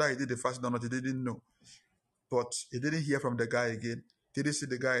 whether he did the fasting or not, he didn't know. But he didn't hear from the guy again. Didn't see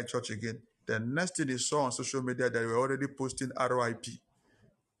the guy in church again. The next thing he saw on social media, they were already posting RIP.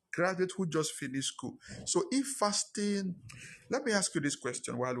 Graduate who just finished school. So if fasting, let me ask you this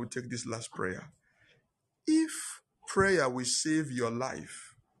question while we take this last prayer. If prayer will save your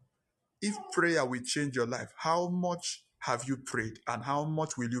life, if prayer will change your life, how much have you prayed and how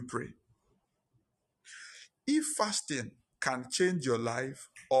much will you pray? If fasting can change your life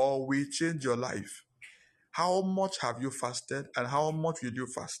or will change your life, how much have you fasted and how much will you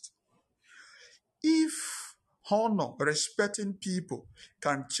fast? If honor, respecting people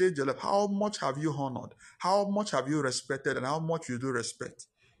can change your life, how much have you honored? How much have you respected and how much you do respect?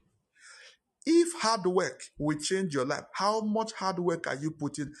 If hard work will change your life, how much hard work are you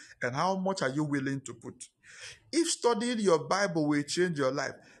putting and how much are you willing to put? If studying your Bible will change your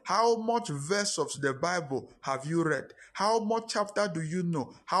life, how much verse of the Bible have you read? How much chapter do you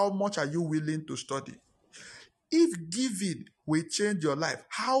know? How much are you willing to study? If giving will change your life,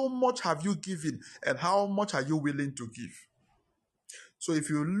 how much have you given and how much are you willing to give? So if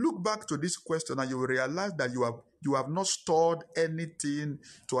you look back to this question and you will realize that you have not stored anything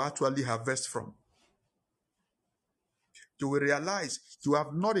to actually harvest from. You will realize you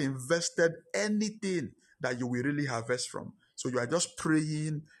have not invested anything that you will really harvest from. So you are just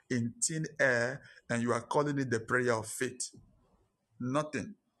praying in thin air and you are calling it the prayer of faith.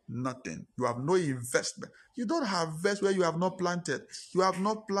 Nothing. You have no investment. You don't harvest where you have not planted. You have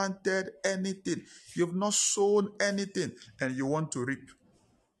not planted anything. You have not sown anything and you want to reap.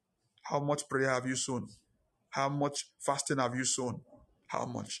 How much prayer have you sown? How much fasting have you sown? How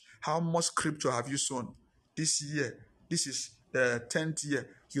much? How much scripture have you sown? This year, this is the 10th year.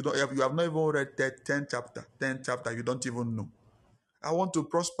 You have not even read the 10th chapter. You don't even know. I want to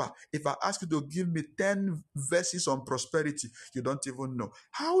prosper. If I ask you to give me 10 verses on prosperity, you don't even know.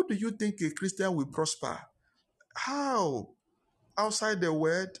 How do you think a Christian will prosper? How? Outside the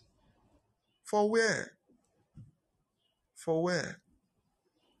word? For where? For where?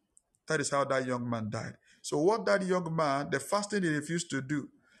 That is how that young man died. So what that young man, the fasting he refused to do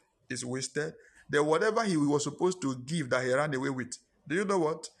is wasted. Then whatever he was supposed to give that he ran away with, do you know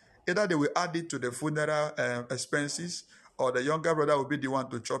what? Either they will add it to the funeral expenses or the younger brother will be the one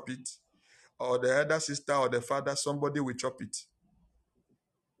to chop it. or the elder sister or the father, somebody will chop it.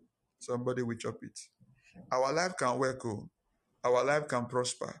 Somebody will chop it. Our life can work. Oh. Our life can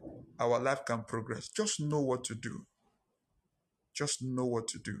prosper. Our life can progress. Just know what to do. Just know what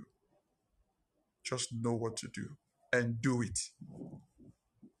to do. Just know what to do. And do it.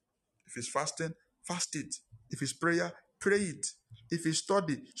 If it's fasting, fast it. If it's prayer, pray it. If it's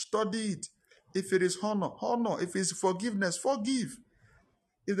study, study it. If it is honor, honor. If it's forgiveness, forgive.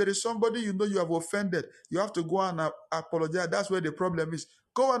 If there is somebody you know you have offended, you have to go and apologize. That's where the problem is.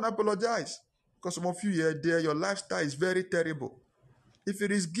 Go and apologize. Because some of you here, there, your lifestyle is very terrible. If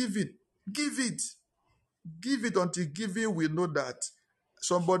it is giving, give it. Give it until giving will know that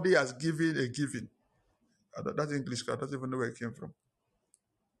somebody has given a giving. That's English, I don't even know where it came from.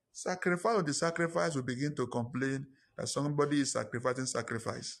 Sacrifice or the sacrifice will begin to complain that somebody is sacrificing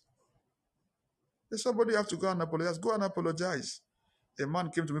sacrifice. Then somebody have to go and apologize. Go and apologize. A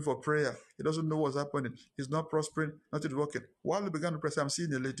man came to me for prayer. He doesn't know what's happening. He's not prospering, nothing working. While we began to pray, I'm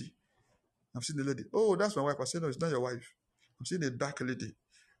seeing a lady. I'm seeing a lady. Oh, that's my wife. I said, no, it's not your wife. I'm seeing a dark lady.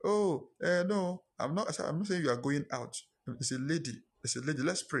 Oh, no, I'm not saying you are going out. It's a lady. It's a lady.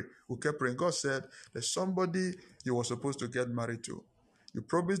 Let's pray. We kept praying. God said, there's somebody you were supposed to get married to. You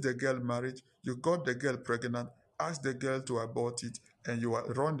promised the girl marriage. You got the girl pregnant. Asked the girl to abort it. And you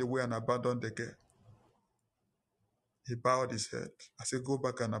run away and abandoned the girl. He bowed his head. I said, go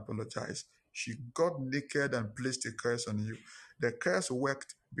back and apologize. She got naked and placed a curse on you. The curse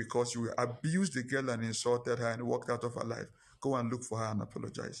worked because you abused the girl and insulted her and walked out of her life. Go and look for her and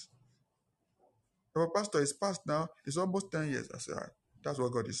apologize. Our pastor is past now. It's almost 10 years. I said, all right, that's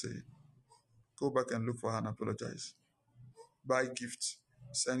what God is saying. Go back and look for her and apologize. Buy gifts.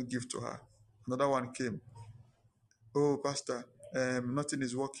 Send gift to her. Another one came. Oh, pastor, nothing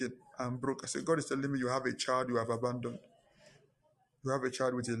is working. I'm broke. I said, God is telling me you have a child you have abandoned. You have a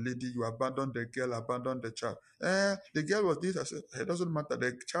child with a lady, you abandoned the girl, abandoned the child. The girl was this. I said, it doesn't matter.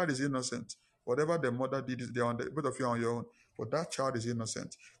 The child is innocent. Whatever the mother did, they're on both of you are on your own. But that child is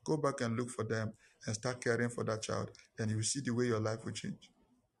innocent. Go back and look for them and start caring for that child. And you will see the way your life will change.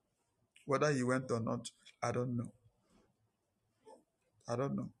 Whether he went or not, I don't know. I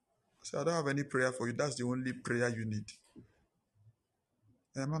don't know. So I don't have any prayer for you. That's the only prayer you need.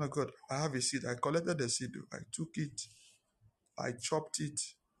 And man of God, I have a seed. I collected the seed. I took it. I chopped it.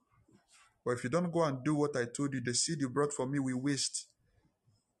 But if you don't go and do what I told you, the seed you brought for me will waste.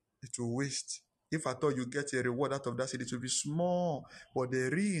 It will waste. If I thought you get a reward out of that seed, it will be small. But the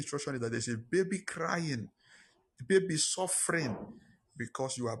real instruction is that there's a baby crying, a baby suffering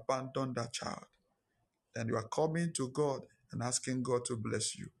because you abandoned that child. And you are coming to God and asking God to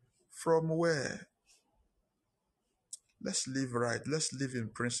bless you. From where? Let's live right. Let's live in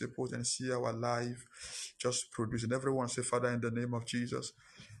principles and see our life just producing. Everyone say, Father, in the name of Jesus,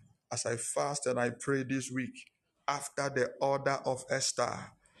 as I fast and I pray this week, after the order of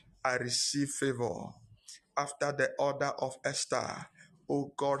Esther, I receive favor. After the order of Esther,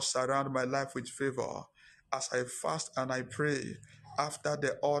 oh God, surround my life with favor. As I fast and I pray, after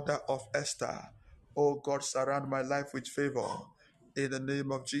the order of Esther, oh God, surround my life with favor. In the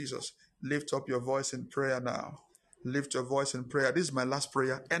name of Jesus, lift up your voice in prayer now. Lift your voice in prayer. This is my last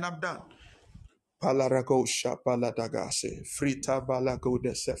prayer, and I'm done. Palarago shapaladagase, frita balago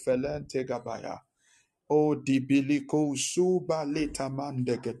de sefelente gabaya. O dibiliko suba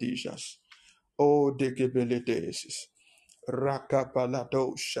letamande gadijas. O de gebeledesis.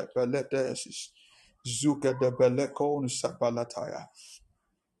 Rakapalado shapeledesis. Zuka de belekon sapalataya.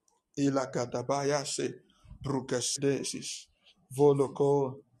 Ilakadabaya se brukesedesis.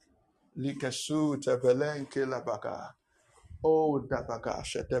 Voloko likesu tebelenke labaka. O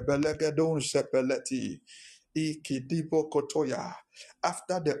dabakasha tebelegedon sepeleti. Ikidibo kotoya.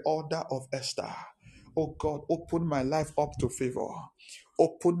 After the order of Esther, oh God, open my life up to favor.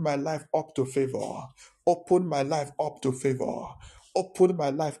 Open my life up to favor. Open my life up to favor. Open my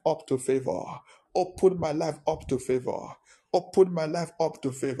life up to favor. Open my life up to favor. Open my life up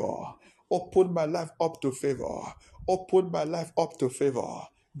to favor. Open my life up to favor. Open my life up to favor.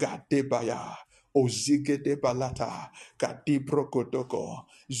 Gadebaya. Ozigede balata, kadibro kodoko,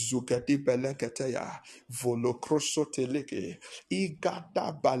 zugadi beleketeya, volokroso teleke,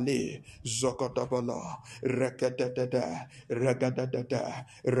 igada bale, zokotabala, regadadada, regadadada,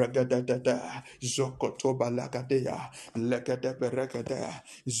 regadadada, zokotobalagadeya, legadeberegade,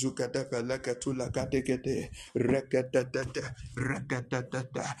 zugadebeleketulagadegede, regadadada,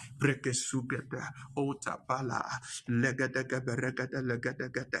 regadadada, brekesugada, otabala, legadegeberegade,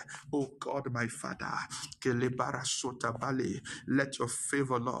 legadegede. Oh God, my Father. Kelebara sota bale. Let your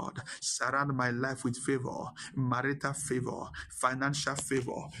favor, Lord, surround my life with favor, marital favor, financial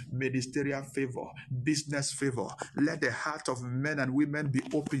favor, ministerial favor, business favor. Let the heart of men and women be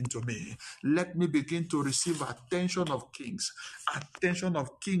open to me. Let me begin to receive attention of kings, attention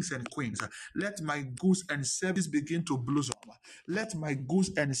of kings and queens. Let my goods and service begin to blossom. Let my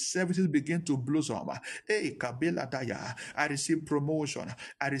goods and services begin to blossom. Hey, Kabila Daya, I receive promotion.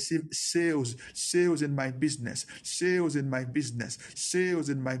 I receive sales in my business, sales in my business, sales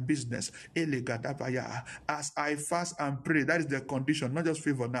in my business. Elegadabaya. As I fast and pray, that is the condition, not just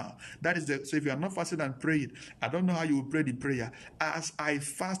favor now. That is the, so if you are not fasting and praying, I don't know how you will pray the prayer. As I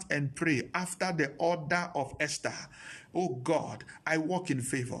fast and pray after the order of Esther, oh God, I walk in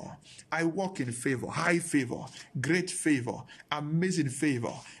favor. I walk in favor, high favor, great favor, amazing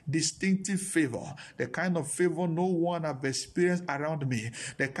favor, distinctive favor, the kind of favor no one have experienced around me,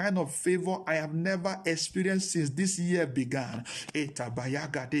 the kind of favor I have never experienced since this year began.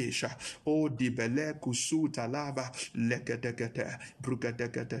 Etabayagadesha, oh dibele kusuta lava, lekedekete,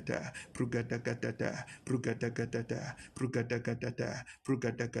 brugadekete, brugadekete, brugadekete, brugadekete,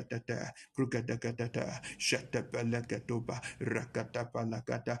 brugadekete, brugadekete, shetepeleketoba,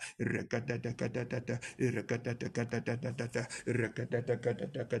 rakatapalakata, rekadekete, rekadekete, rekadekete,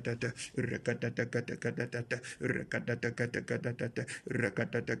 rekadekete, rekadekete,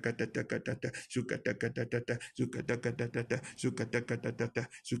 rekadekete, zukatakatata, zukatakatata, zukatakatata,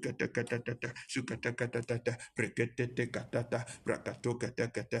 zukatakatata, zukatakatata, preketetekatata,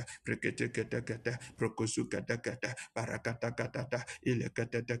 brakatokatakata, preketeketekata, prokosukatakata, barakatakatata,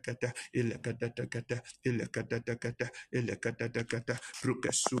 ilekatakata, ilekatakata, ilekatakata, ilekatakata,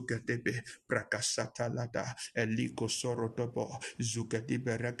 prokasukatebe, prakasatalata, elikosorotobo,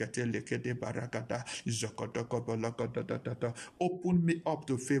 zukadiberakatelekede barakata, zokotokobolokototota. Open me up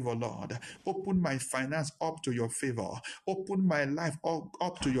to favor, Lord. Open my finance up to your favor. Open my life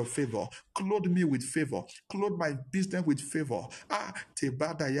up to your favor. Clothe me with favor. Clothe my business with favor. Ah,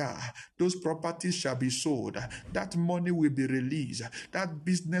 Tebadaya. Those properties shall be sold. That money will be released. That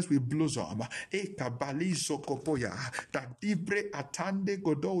business will blossom. Ekabali sokopoya. That dibre atande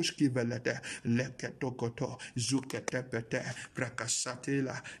godoshki velete. Leketokoto. Zuketepete.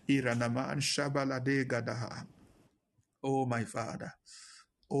 Prakasatela. Iranaman shabalade gadaha. Oh, my Father.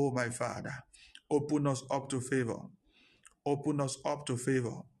 Oh, my Father. Open us up to favor. Open us up to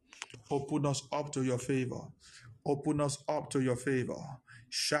favor. Open us up to your favor. Open us up to your favor.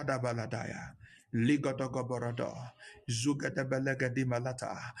 Shadabaladaya. Ligodogoborado. Zugadabelagadi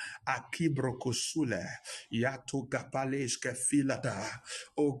malata. Akibro kusule. Yatu gapaleske filada.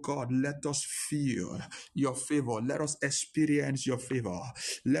 Oh God, let us feel your favor. Let us experience your favor.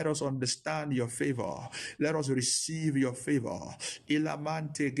 Let us understand your favor. Let us receive your favor.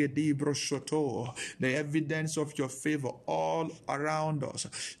 Ilamante gedibro shoto. The evidence of your favor all around us.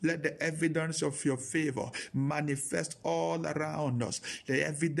 Let the evidence of your favor manifest all around us. The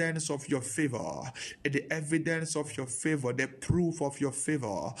evidence of your favor. The evidence of your favor. The proof of your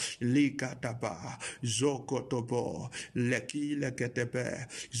favor. Likataba. Zokotobo. Leki leketebe.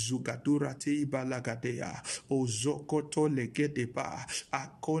 Zugaturati balagadea. Ozokoto leketepa.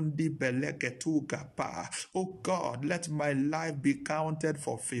 Akondi beleketugapa. Oh God, let my life be counted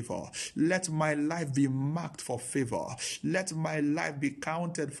for favor. Let my life be marked for favor. Let my life be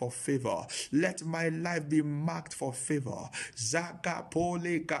counted for favor. Let my life be marked for favor. Zaka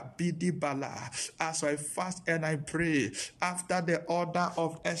pole kapidi bala. As I fast and I pray after the order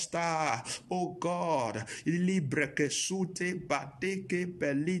of Esther, oh God, libreke sute bateke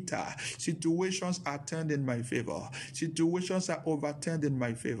belita. Situations are turned in my favor. Situations are overturned in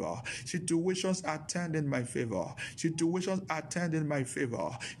my favor. Situations are turned in my favor. Situations are turned in my favor.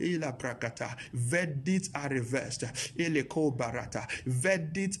 Ila prakata. Verdicts are reversed. Ileko barata.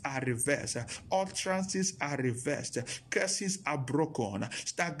 Verdicts are reversed. Utterances are reversed. Curses are broken.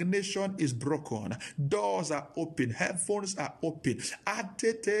 Stagnation is broken. Doors are open. Heavens are open.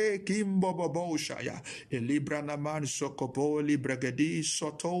 Atete kimboboboshaya. Elibranaman sokopoli bregedi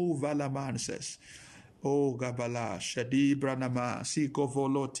soto valamanses. O Gabala, Shadi Branama, Siko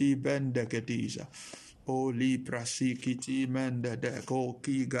Voloti Bendegediza, O Libra Sikiti Mende Deko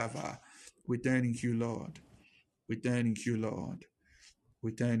Kigava. We thank you, Lord. We thank you, Lord.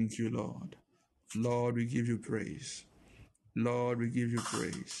 We thank you, Lord. Lord, we give you praise. Lord, we give you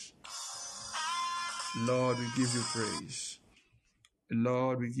praise. Lord, we give you praise.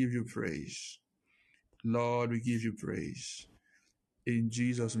 Lord, we give you praise. Lord, we give you praise. In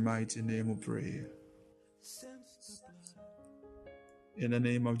Jesus' mighty name we pray. In the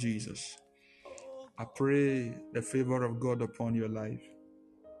name of Jesus, I pray the favor of God upon your life.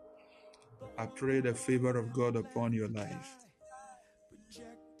 I pray the favor of God upon your life.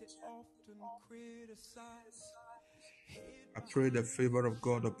 I pray the favor of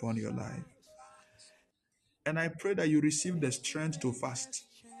God upon your life. And I pray that you receive the strength to fast.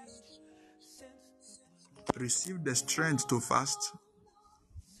 Receive the strength to fast.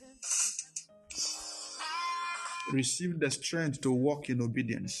 Receive the strength to walk in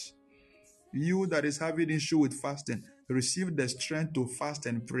obedience. You that is having issue with fasting, receive the strength to fast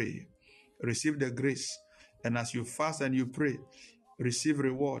and pray. Receive the grace. And as you fast and you pray, receive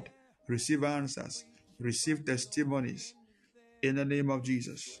reward, receive answers, receive testimonies in the name of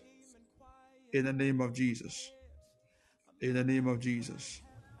Jesus. In the name of Jesus. In the name of Jesus.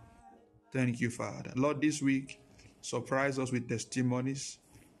 Thank you, Father. Lord, this week, surprise us with testimonies,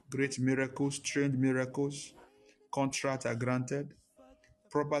 great miracles, strange miracles. Contracts are granted.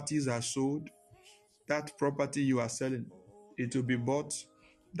 Properties are sold. That property you are selling, it will be bought.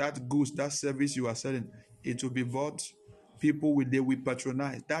 That goods, that service you are selling, it will be bought. They will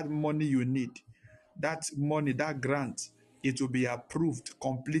patronize. That money you need, that money, that grant, it will be approved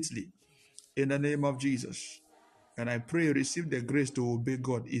completely in the name of Jesus. And I pray receive the grace to obey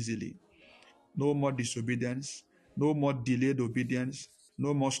God easily. No more disobedience, no more delayed obedience,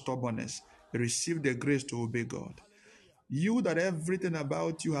 no more stubbornness. Receive the grace to obey God. You that everything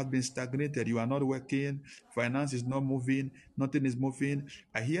about you has been stagnated, you are not working, finance is not moving, nothing is moving.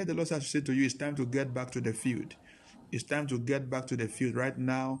 I hear the Lord say to you, it's time to get back to the field. It's time to get back to the field. Right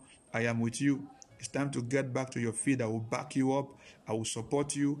now, I am with you. It's time to get back to your field. I will back you up. I will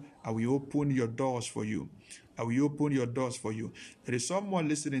support you. I will open your doors for you. I will open your doors for you. There is someone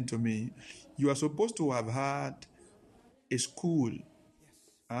listening to me. You are supposed to have had a school.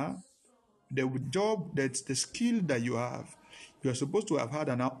 The job, that's the skill that you have. You are supposed to have had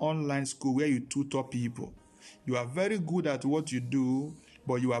an online school where you tutor people. You are very good at what you do,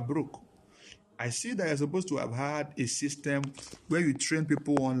 but you are broke. I see that you're supposed to have had a system where you train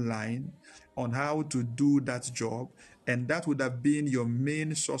people online on how to do that job, and that would have been your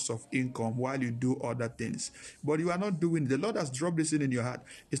main source of income while you do other things. But you are not doing it. The Lord has dropped this in your heart.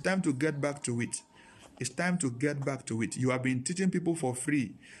 It's time to get back to it. It's time to get back to it. You have been teaching people for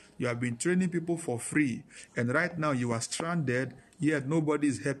free. You have been training people for free. And right now you are stranded, yet nobody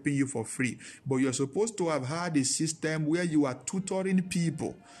is helping you for free. But you're supposed to have had a system where you are tutoring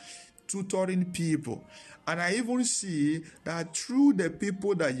people. And I even see that through the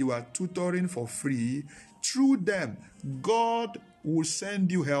people that you are tutoring for free, through them, God will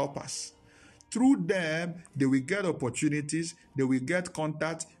send you helpers. Through them, they will get opportunities, they will get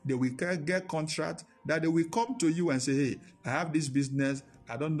contacts, they will get contracts, that they will come to you and say, hey, I have this business,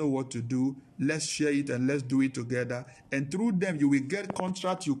 I don't know what to do, let's share it and let's do it together. And through them, you will get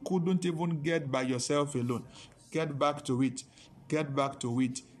contracts you couldn't even get by yourself alone. Get back to it. Get back to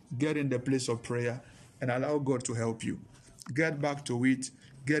it. Get in the place of prayer and allow God to help you. Get back to it.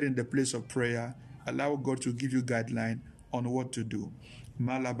 Get in the place of prayer. Allow God to give you guideline on what to do.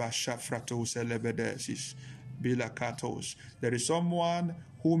 Malabashafratos elebedesis, bilakatos. There is someone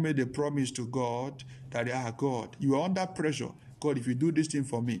who made a promise to God that, God, you are under pressure. God, if you do this thing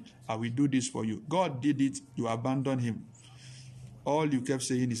for me, I will do this for you. God did it. You abandoned him. All you kept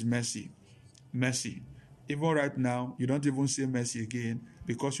saying is mercy. Mercy. Even right now, you don't even say mercy again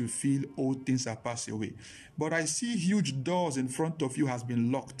because you feel old things are passed away. But I see huge doors in front of you has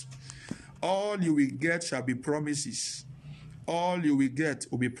been locked. All you will get shall be promises. All you will get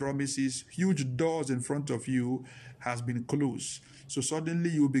will be promises. Huge doors in front of you has been closed. So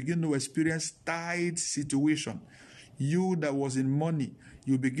suddenly you begin to experience tight situation. You that was in money,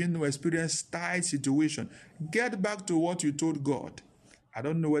 you begin to experience tight situation. Get back to what you told God. I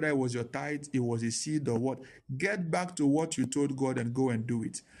don't know whether it was your tithe, it was a seed or what. Get back to what you told God and go and do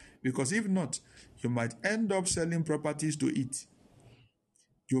it. Because if not, you might end up selling properties to eat.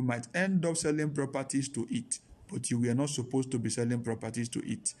 You might end up selling properties to eat, but you were not supposed to be selling properties to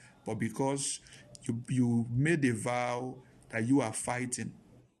eat. But because you made a vow that you are fighting,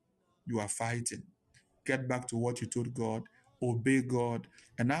 Get back to what you told God, obey God,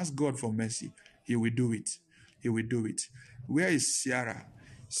 and ask God for mercy. He will do it. He will do it. Where is Ciara?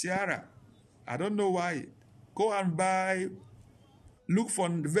 Ciara, I don't know why. Go and look for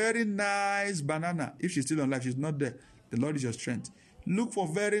very nice banana. If she's still alive, she's not there. The Lord is your strength. Look for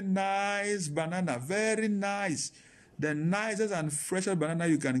very nice banana, very nice. The nicest and freshest banana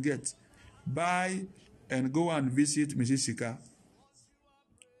you can get. Buy and go and visit Mrs. Sika.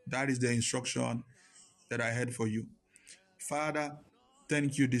 That is the instruction that I had for you. Father,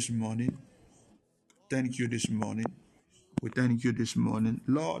 thank you this morning. Thank you this morning. We thank you this morning.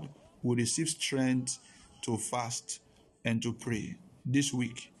 Lord, we receive strength to fast and to pray this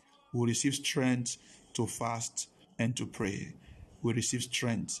week. We receive strength to fast and to pray. We receive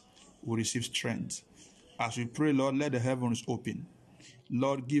strength. We receive strength. As we pray, Lord, let the heavens open.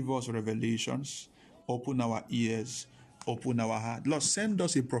 Lord, give us revelations. Open our ears. Open our heart. Lord, send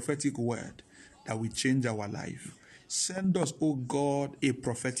us a prophetic word that will change our life. Send us, oh God, a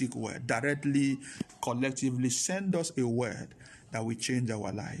prophetic word. Directly, collectively, send us a word that will change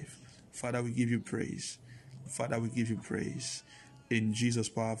our life. Father, we give you praise. Father, we give you praise. In Jesus'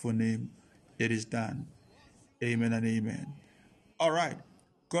 powerful name, it is done. Amen and amen. All right.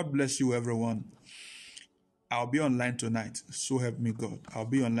 God bless you, everyone. I'll be online tonight. So help me God. I'll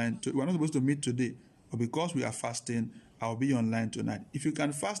be online. We're not supposed to meet today, but because we are fasting, I'll be online tonight. If you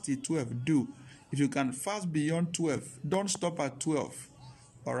can fast at 12, do. If you can fast beyond 12, don't stop at 12.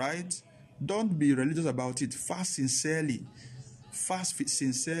 All right? Don't be religious about it. Fast sincerely. Fast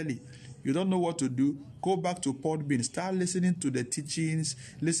sincerely. You don't know what to do, go back to Podbean. Start listening to the teachings,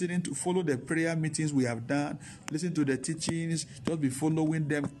 follow the prayer meetings we have done. Listen to the teachings, just be following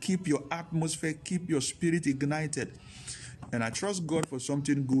them. Keep your atmosphere, keep your spirit ignited. And I trust God for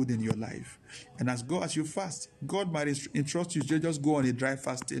something good in your life. And as you fast, God might instruct you to just go on a dry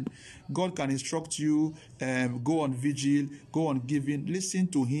fasting. God can instruct you, go on vigil, go on giving. Listen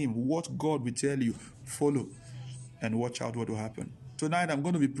to Him, what God will tell you. Follow and watch out what will happen. Tonight, I'm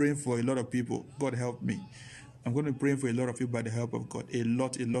going to be praying for a lot of people. God help me. I'm going to be praying for a lot of people by the help of God. A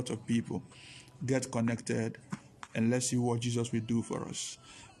lot of people. Get connected and let's see what Jesus will do for us.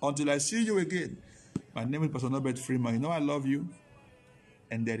 Until I see you again, my name is Pastor Norbert Freeman. You know I love you,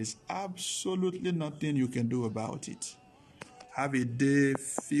 and there is absolutely nothing you can do about it. Have a day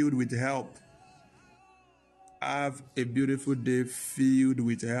filled with help. Have a beautiful day filled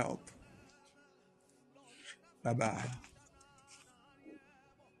with help. Bye-bye.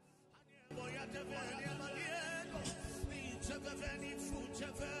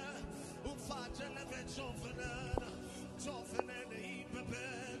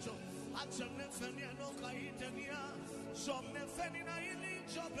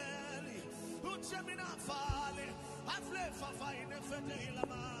 I've left for fine if